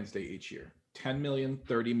Valentine's Day each year? 10 million,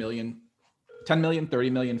 30 million, 10 million,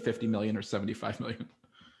 30 million, 50 million, or 75 million?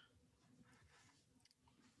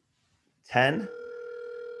 10,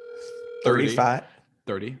 35,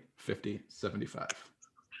 30, 50, 75.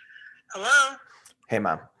 Hello? Hey,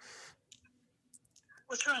 Mom.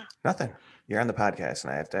 What's wrong? Nothing. You're on the podcast,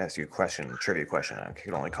 and I have to ask you a trivia question. I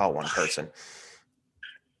can only call one person.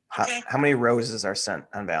 Okay. How many roses are sent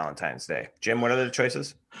on Valentine's Day? Jim, what are the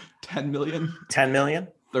choices? 10 million, 10 million,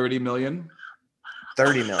 30 million,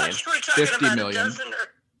 30 million. I thought you were talking 50 about million. a dozen or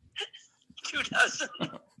 2 dozen.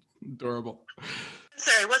 Adorable.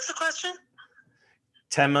 Sorry, what's the question?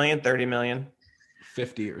 10 million, 30 million,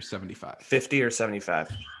 50 or 75. 50 or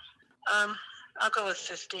 75. I'll go with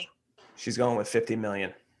 50. She's going with 50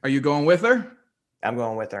 million. Are you going with her? I'm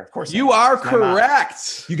going with her. Of course. You are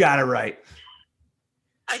correct. You got it right.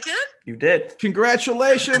 I did? You did.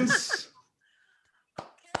 Congratulations.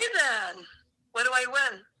 Okay then. What do I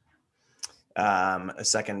win? A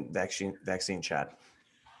second vaccine shot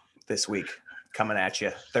this week, coming at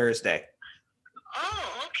you Thursday.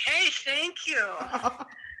 Oh, okay. Thank you.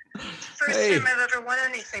 First Hey. time I've ever won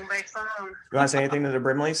anything by phone. You want to say anything to the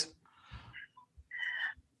Brimleys?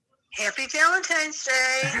 Happy Valentine's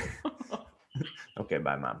Day. Okay,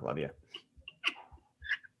 bye, Mom. Love you.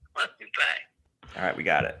 Love you. Bye. All right, we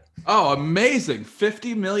got it. Oh, amazing.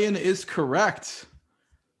 50 million is correct.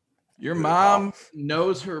 Your mom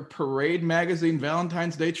knows her Parade Magazine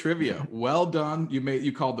Valentine's Day trivia. Well done.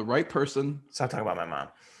 You called the right person. Stop talking about my mom.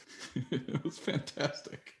 It was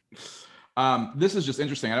fantastic. This is just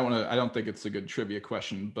interesting. I don't think it's a good trivia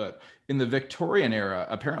question, but in the Victorian era,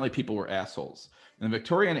 apparently people were assholes. In the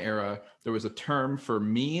Victorian era, there was a term for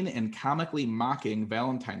mean and comically mocking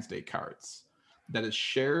Valentine's Day cards. that is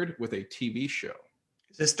shared with a TV show.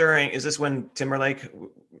 Is this when Timberlake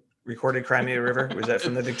recorded Cry Me a River? Was that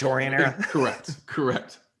from the Victorian era?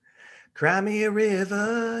 Correct. Cry me a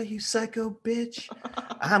river, you psycho bitch.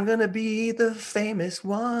 I'm gonna be the famous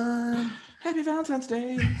one. Happy Valentine's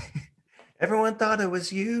Day. Everyone thought it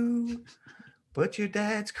was you, but your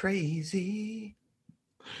dad's crazy.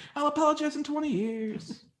 I'll apologize in 20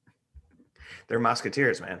 years. They're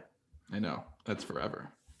Musketeers, man. I know. That's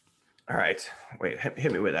forever. All right. Wait,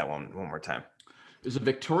 hit me with that one more time. There's a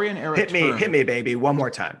Victorian era Hit me, baby, one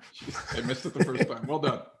more time. I missed it the first time. Well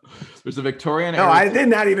done. There's a Victorian No, era. I did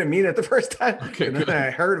not even mean it the first time. Okay, and then good.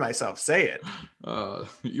 I heard myself say it.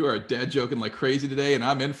 You are dad joking like crazy today, and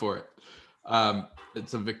I'm in for it.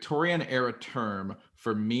 It's a Victorian era term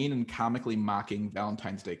for mean and comically mocking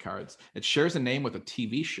Valentine's Day cards. It shares a name with a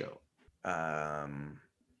TV show.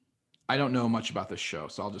 I don't know much about this show,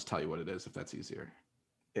 so I'll just tell you what it is if that's easier.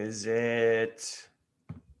 Is it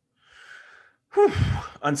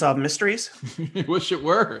Unsolved Mysteries? I wish it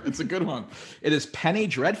were. It's a good one. It is Penny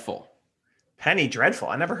Dreadful. Penny Dreadful.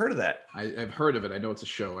 I never heard of that. I've heard of it. I know it's a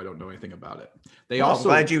show. I don't know anything about it. I'm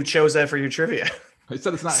glad you chose that for your trivia. I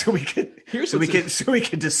said it's not. So we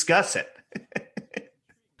could discuss it.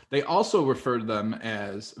 They also refer to them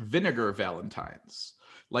as vinegar Valentines.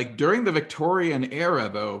 Like during the Victorian era,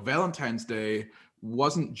 though, Valentine's Day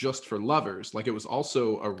wasn't just for lovers. Like it was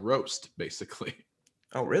also a roast, basically.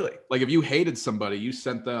 Oh, really? Like if you hated somebody, you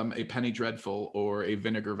sent them a Penny Dreadful or a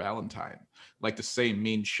vinegar Valentine, like to say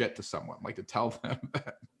mean shit to someone, like to tell them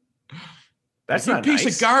that. That's you not piece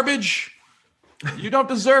nice. of garbage. You don't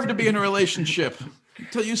deserve to be in a relationship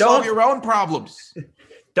until you solve your own problems.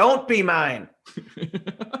 Don't be mine.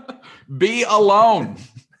 Be alone.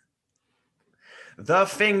 The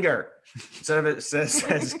finger. Instead of it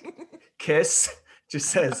says kiss, just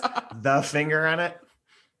says the finger on it.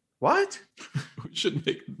 What? We should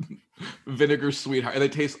make vinegar sweetheart. They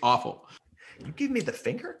taste awful. You give me the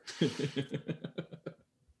finger?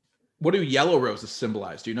 What do yellow roses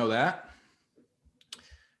symbolize? Do you know that?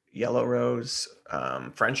 Yellow rose,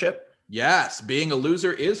 friendship? Yes. Being a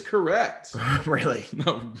loser is correct. Really?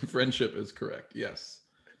 No, friendship is correct. Yes.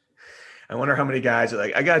 I wonder how many guys are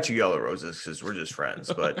like, I got you yellow roses because we're just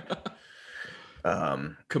friends, but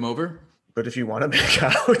come over. But if you want to make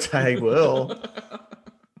out, I will.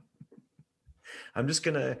 I'm just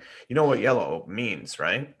gonna, you know what yellow means,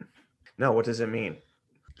 right? No, what does it mean?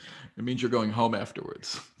 It means you're going home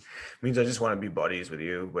afterwards. It means I just want to be buddies with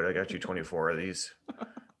you, but I got you 24 of these.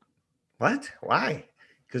 What? Why?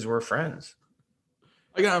 Because we're friends.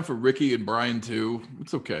 I got them for Ricky and Brian too.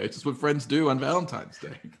 It's okay. It's just what friends do on Valentine's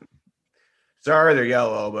Day. Sorry, they're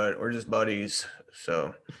yellow, but we're just buddies.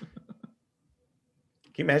 So,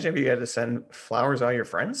 can you imagine if you had to send flowers to all your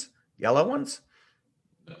friends? Yellow ones?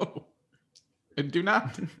 No, I do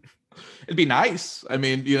not. It'd be nice. I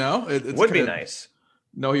mean, you know, it would be nice.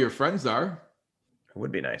 Know who your friends are. It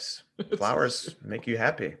would be nice. Flowers make you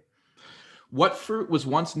happy. What fruit was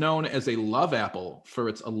once known as a love apple for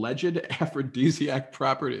its alleged aphrodisiac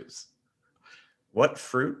properties? What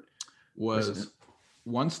fruit was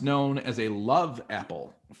once known as a love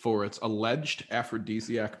apple for its alleged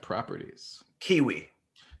aphrodisiac properties? Kiwi.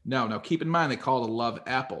 No, keep in mind they call it a love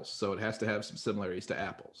apple, so it has to have some similarities to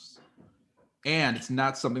apples. And it's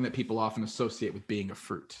not something that people often associate with being a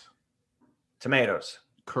fruit. Tomatoes.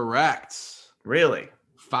 Correct. Really?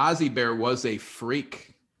 Fozzie Bear was a freak.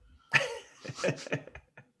 Is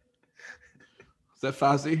that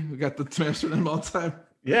Fozzie? We got the master name all the time.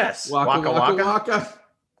 Yes. Waka Waka.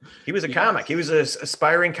 He was a comic. He was an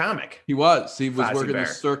aspiring comic. He was. He was Fozzie working Bear.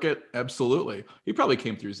 the circuit. Absolutely. He probably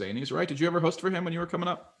came through Zanies, right? Did you ever host for him when you were coming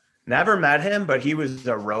up? Never met him, but he was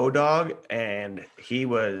a road dog, and he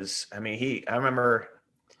was. I mean, I remember.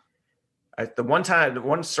 The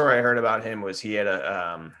one story I heard about him was he had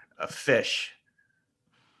a fish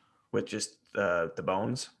with just the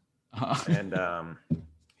bones, and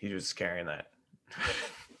he was carrying that.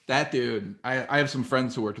 That dude, I have some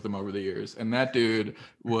friends who worked with him over the years, and that dude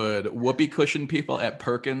would whoopee cushion people at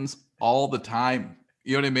Perkins all the time.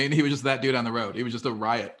 You know what I mean? He was just that dude on the road. He was just a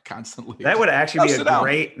riot constantly. That would actually be Sit a down.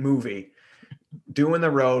 great movie. Doing the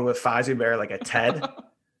road with Fozzie Bear like a Ted,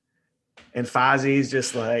 and Fozzie's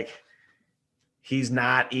just like he's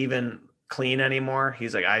not even clean anymore.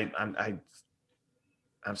 He's like I'm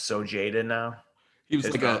so jaded now. He was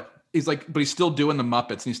but he's still doing the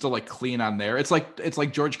Muppets and he's still like clean on there. It's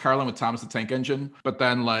like George Carlin with Thomas the Tank Engine, but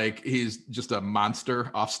then like he's just a monster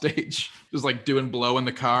off stage, just like doing blow in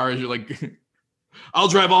the car as you're like, I'll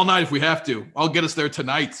drive all night if we have to. I'll get us there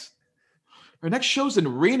tonight. Our next show's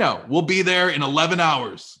in Reno. We'll be there in 11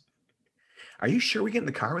 hours. Are you sure we get in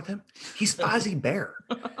the car with him? He's Fozzie Bear.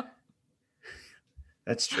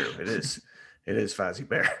 That's true. It is. It is Fozzie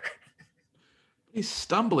Bear. He's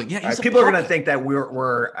stumbling. Yeah, All right, he's people are going to puppet. think that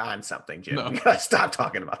we're on something, Jim. No. We got to stop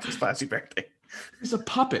talking about this Fozzie Bear thing. He's a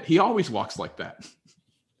puppet. He always walks like that.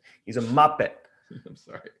 He's a Muppet. I'm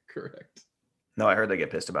sorry. Correct. No, I heard they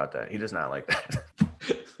get pissed about that. He does not like that.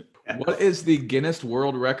 What is the Guinness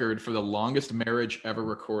World Record for the longest marriage ever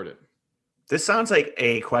recorded? This sounds like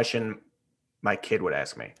a question my kid would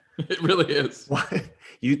ask me. It really is. What?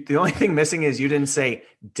 The only thing missing is you didn't say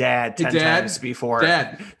dad 10 times before.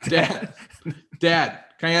 Dad.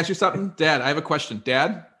 Can I ask you something? Dad, I have a question.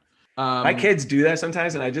 Dad? My kids do that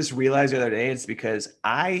sometimes, and I just realized the other day it's because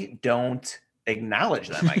I don't acknowledge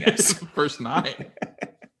them, I guess. First 9.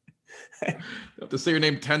 You have to say your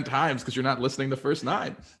name 10 times because you're not listening the first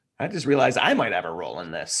 9. I just realized I might have a role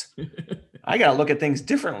in this. I got to look at things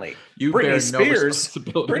differently. You bear no Britney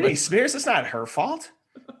responsibility. Spears, it's not her fault.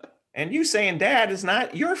 And you saying dad is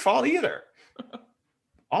not your fault either.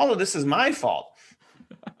 All of this is my fault.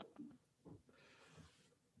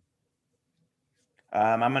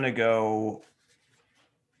 I'm going to go.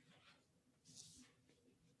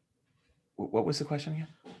 What was the question again?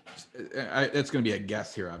 It's going to be a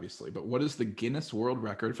guess here, obviously. But what is the Guinness World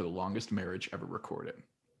Record for the longest marriage ever recorded?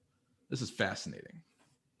 This is fascinating.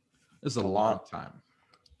 This is a long time.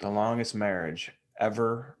 The longest marriage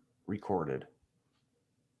ever recorded.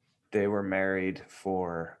 They were married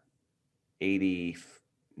for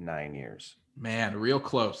 89 years. Man, real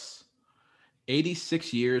close.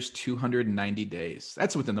 86 years, 290 days.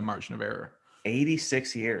 That's within the margin of error.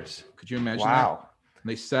 86 years. Could you imagine Wow. that?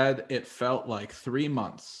 They said it felt like 3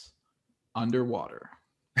 months underwater.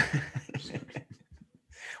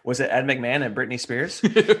 Was it Ed McMahon and Britney Spears?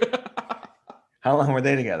 How long were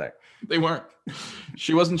they together? They weren't.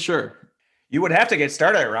 She wasn't sure. You would have to get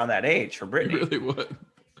started around that age for It Britney. really would.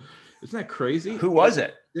 Isn't that crazy? Who was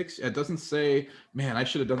it? It doesn't say. Man, I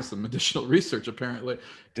should have done some additional research. Apparently,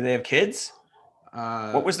 Do they have kids?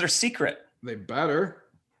 what What was their secret? they better?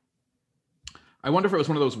 I wonder if it was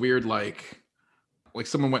one of those weird like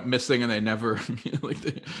someone went missing and they never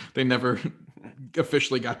they never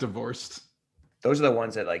officially got divorced. Those are the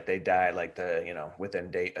ones that like they died like within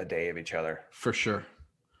a day of each other. For sure.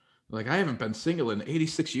 Like, I haven't been single in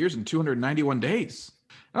 86 years and 291 days.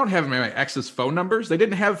 I don't have my ex's phone numbers. They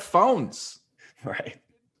didn't have phones. Right.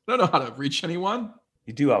 I don't know how to reach anyone.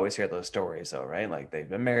 You do always hear those stories though, right? Like they've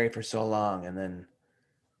been married for so long and then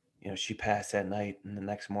she passed that night and the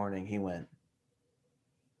next morning he went.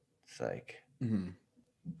 It's like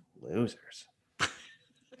losers.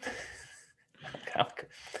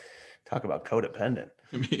 Talk about codependent.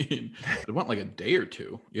 I mean, I want like a day or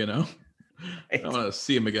two, I don't want to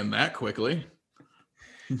see him again that quickly.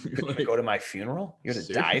 You're gonna go to my funeral? You're gonna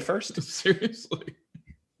die first? Seriously.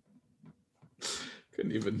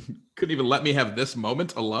 Couldn't even let me have this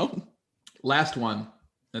moment alone. Last one,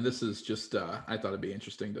 and this is just I thought it'd be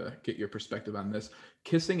interesting to get your perspective on this.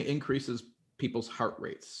 Kissing increases people's heart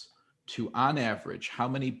rates to, on average, how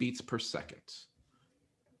many beats per second?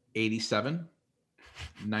 87,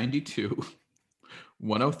 92,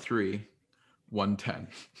 103, 110.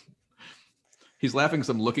 He's laughing because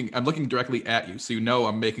I'm looking directly at you, so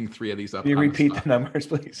I'm making 3 of these up. Can you on the repeat spot. the numbers,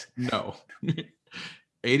 please? No.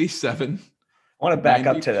 87. I want to back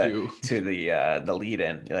 92. up to the lead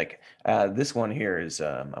in. You're like, this one here is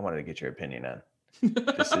I wanted to get your opinion on.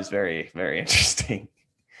 This is very, very interesting.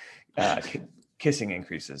 Kissing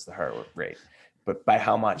increases the heart rate. But by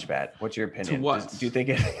how much, Bat? What's your opinion? To what? Do you think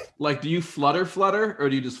it Like, do you flutter, or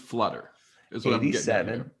do you just flutter? Is what I'm getting at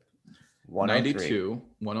 87, here. 103? 92,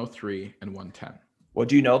 103, and 110. Well,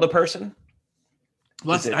 do you know the person?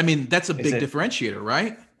 Well, Is it- that's a big it- differentiator,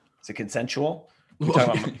 right? Is it consensual? You're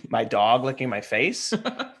talking about my dog licking my face?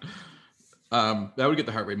 That would get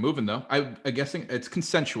the heart rate moving, though. I'm guessing it's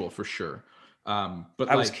consensual for sure. But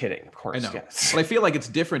I was kidding, of course. I know, Yes. but I feel like it's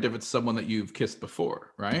different if it's someone that you've kissed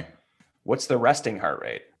before, right? What's the resting heart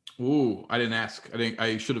rate? Ooh, I didn't ask.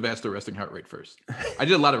 I should have asked the resting heart rate first. I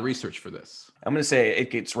did a lot of research for this. I'm going to say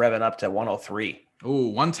it gets revving up to 103. Ooh,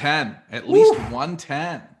 110. At least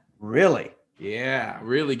 110. Really? Yeah,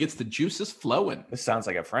 really gets the juices flowing. This sounds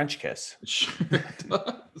like a French kiss. It sure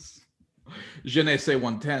does. Je ne sais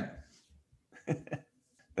 110.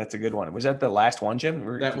 That's a good one. Was that the last one, Jim?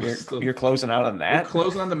 That You're closing out on We're that?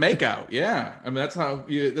 closing on the makeout. Yeah. I mean, that's how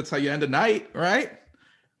you end a night, right?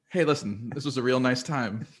 Hey, listen, this was a real nice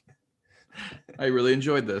time. I really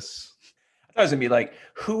enjoyed this. I thought it was gonna be like,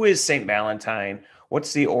 who is Saint Valentine?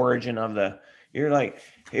 What's the origin of the? You're like,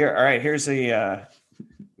 here, all right. Here's the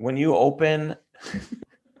when you open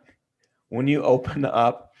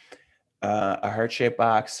up A heart-shaped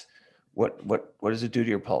box. What does it do to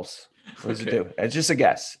your pulse? What does it Okay. do? It's just a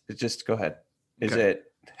guess. It's just go ahead. Is Okay.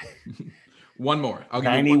 it One more. I'll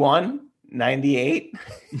give you one. 91, 98,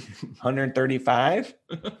 135?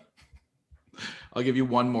 I'll give you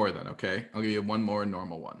one more then. Okay. I'll give you one more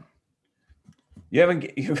normal one. You haven't.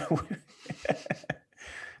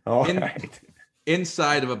 All In- right.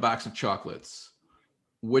 Inside of a box of chocolates,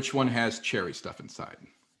 which one has cherry stuff inside?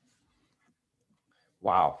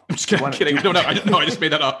 Wow. I'm just kidding. Wanna- Kidding. I don't know. I didn't know. I just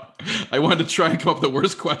made that up. I wanted to try and come up with the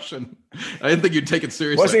worst question. I didn't think you'd take it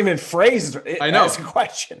seriously. Wasn't even phrased. I know. As a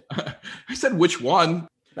question. I said which one.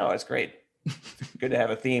 No, it's great. Good to have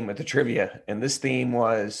a theme with the trivia, and this theme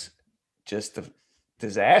was just a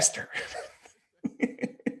disaster.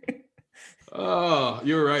 Oh,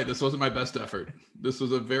 you were right. This wasn't my best effort. This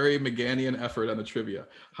was a very McGannian effort on the trivia.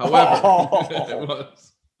 However, it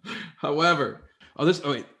was. However, wait,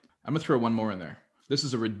 I'm gonna throw one more in there. This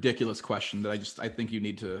is a ridiculous question that I think we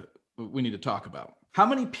need to talk about. How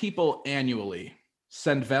many people annually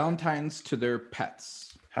send Valentines to their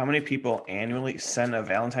pets? How many people annually send a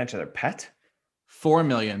Valentine to their pet? 4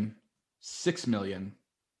 million, 6 million,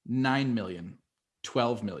 9 million,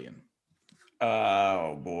 12 million.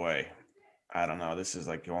 Oh boy. I don't know. This is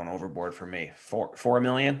like going overboard for me. 4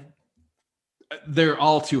 million? They're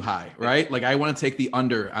all too high, right? Like I want to take the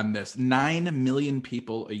under on this. 9 million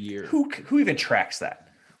people a year. Who even tracks that?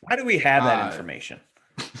 Why do we have that information?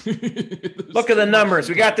 There's Look at the so numbers.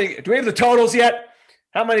 much. Do we have the totals yet?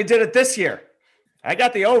 How many did it this year? I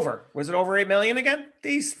got the over. Was it over 8 million again?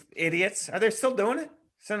 These idiots. Are they still doing it?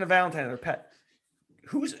 Send a Valentine to their pet.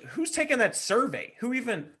 Who's taking that survey?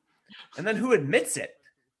 And then who admits it?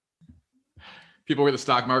 People were at the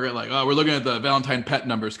stock market like, oh, we're looking at the Valentine pet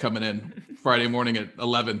numbers coming in Friday morning at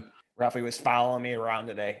 11. Ralphie was following me around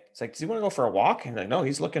today. It's like, does he want to go for a walk? And like, no,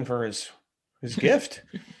 he's looking for his gift.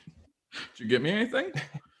 Did you get me anything?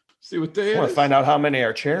 See what day I it want is? to find out how many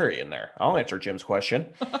are cherry in there. I'll answer Jim's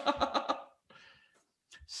question.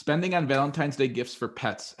 Spending on Valentine's Day gifts for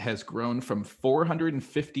pets has grown from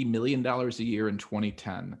 $450 million a year in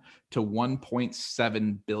 2010 to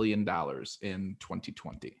 $1.7 billion in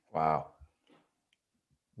 2020. Wow.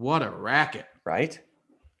 What a racket. Right?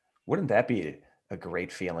 Wouldn't that be a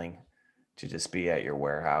great feeling to just be at your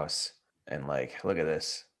warehouse and like, look at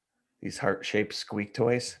this. These heart-shaped squeak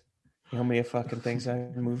toys. You know how many fucking things I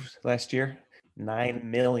moved last year? 9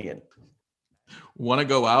 million. Want to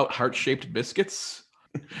go out? Heart-shaped biscuits?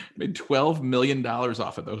 Made $12 million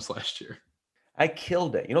off of those last year. I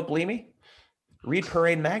killed it. You don't believe me? Read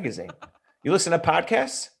Parade Magazine. You listen to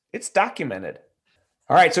podcasts? It's documented.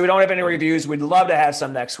 All right, so we don't have any reviews. We'd love to have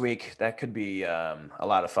some next week. That could be a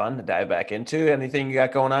lot of fun to dive back into. Anything you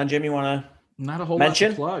got going on, Jim? You want to Not a whole mention?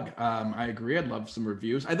 lot to plug. I agree. I'd love some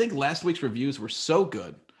reviews. I think last week's reviews were so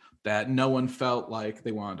good that no one felt like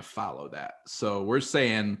they wanted to follow that. So we're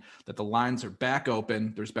saying that the lines are back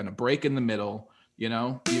open. There's been a break in the middle. You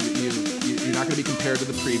know, you're not going to be compared to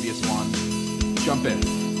the previous one. Jump in.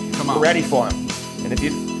 Come on. We're ready for them. And it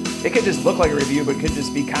could just look like a review, but it could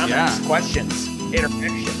just be comments, questions,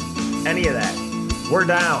 interactions, any of that. We're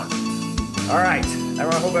down. All right. I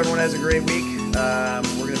hope everyone has a great week.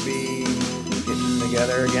 We're going to be getting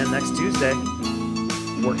together again next Tuesday.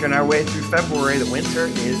 Working our way through February. The winter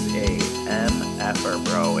is a MFer,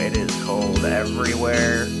 bro. It is cold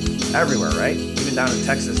everywhere. Everywhere, right? Even down in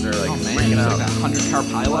Texas, they're like freaking out. Like that 100-car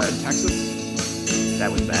pileup in Texas. That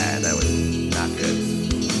was bad. That was not good.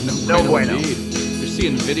 No bueno. Indeed. You're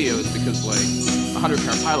seeing videos because like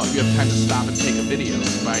 100-car pileup, you have time to stop and take a video.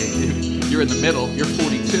 You're in the middle, you're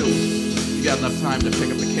 42. You got enough time to pick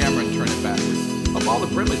up the camera and turn it backwards. Of all the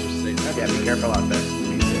privileges, say that. Yeah, be careful out there.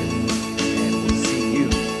 Be safe. And we'll see you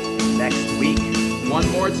next week. One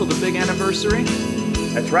more till the big anniversary.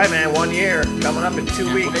 That's right, man. 1 year coming up in 2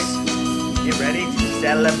 Can't weeks. wait. Get ready to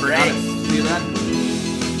celebrate. Got it. See you then.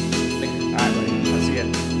 All right, buddy. I'll see you.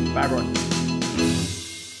 Bye, everyone.